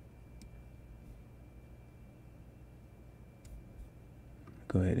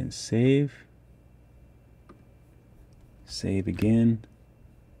 go ahead and save. Save again.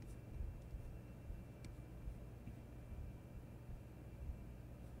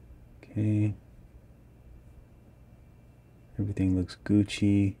 Okay. Everything looks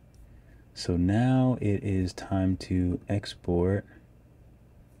Gucci. So now it is time to export.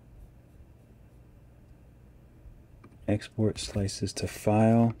 Export slices to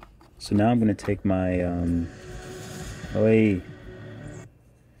file. So now I'm going to take my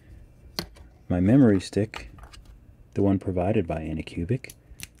my memory stick, the one provided by Anycubic.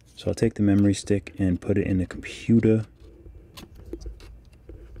 So I'll take the memory stick and put it in the computer.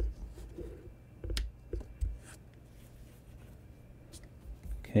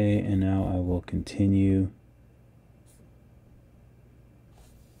 Okay, and now I will continue.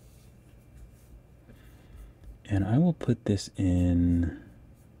 And I will put this in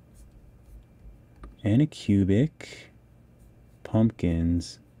Anycubic,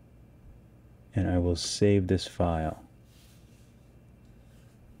 pumpkins, and I will save this file.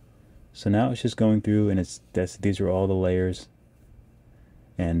 So now it's just going through, and these are all the layers.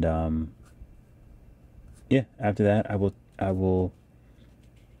 And yeah, after that I will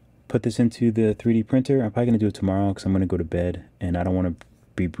put this into the 3D printer. I'm probably gonna do it tomorrow because I'm gonna go to bed and I don't want to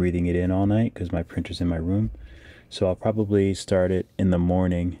be breathing it in all night because my printer's in my room. So I'll probably start it in the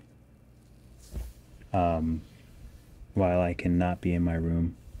morning while I cannot be in my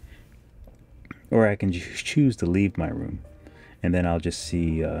room, or I can choose to leave my room, and then I'll just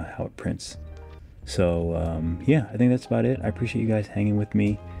see how it prints. So yeah, I think that's about it. I appreciate you guys hanging with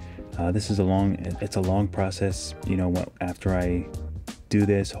me. This is a long process, you know. After I do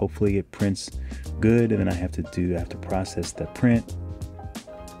this, hopefully it prints good, and then I have to process the print,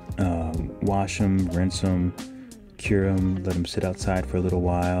 wash them, rinse them, cure them, let them sit outside for a little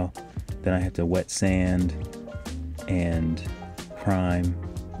while. Then I have to wet sand and prime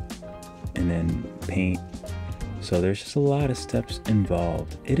and then paint. So there's just a lot of steps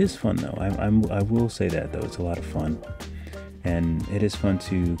involved. It is fun though. I will say that though, it's a lot of fun, and it is fun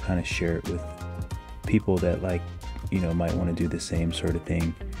to kind of share it with people that, like, you know, might want to do the same sort of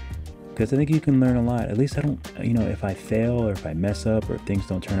thing, because I think you can learn a lot. At least I don't, you know, if I fail or if I mess up or if things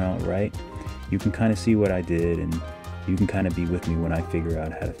don't turn out right, you can kind of see what I did, and you can kind of be with me when I figure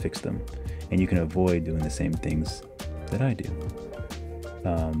out how to fix them, and you can avoid doing the same things that I do.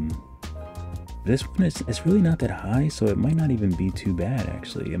 This one it's really not that high, so it might not even be too bad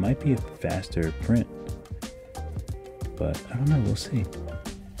actually. It might be a faster print, but I don't know, we'll see.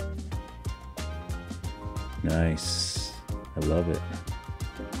 Nice, I love it.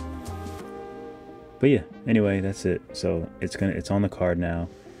 But yeah, anyway, that's it. So it's on the card now,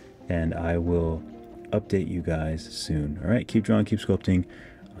 and I will update you guys soon. All right, keep drawing, keep sculpting.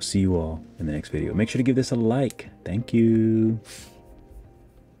 I'll see you all in the next video. Make sure to give this a like. Thank you.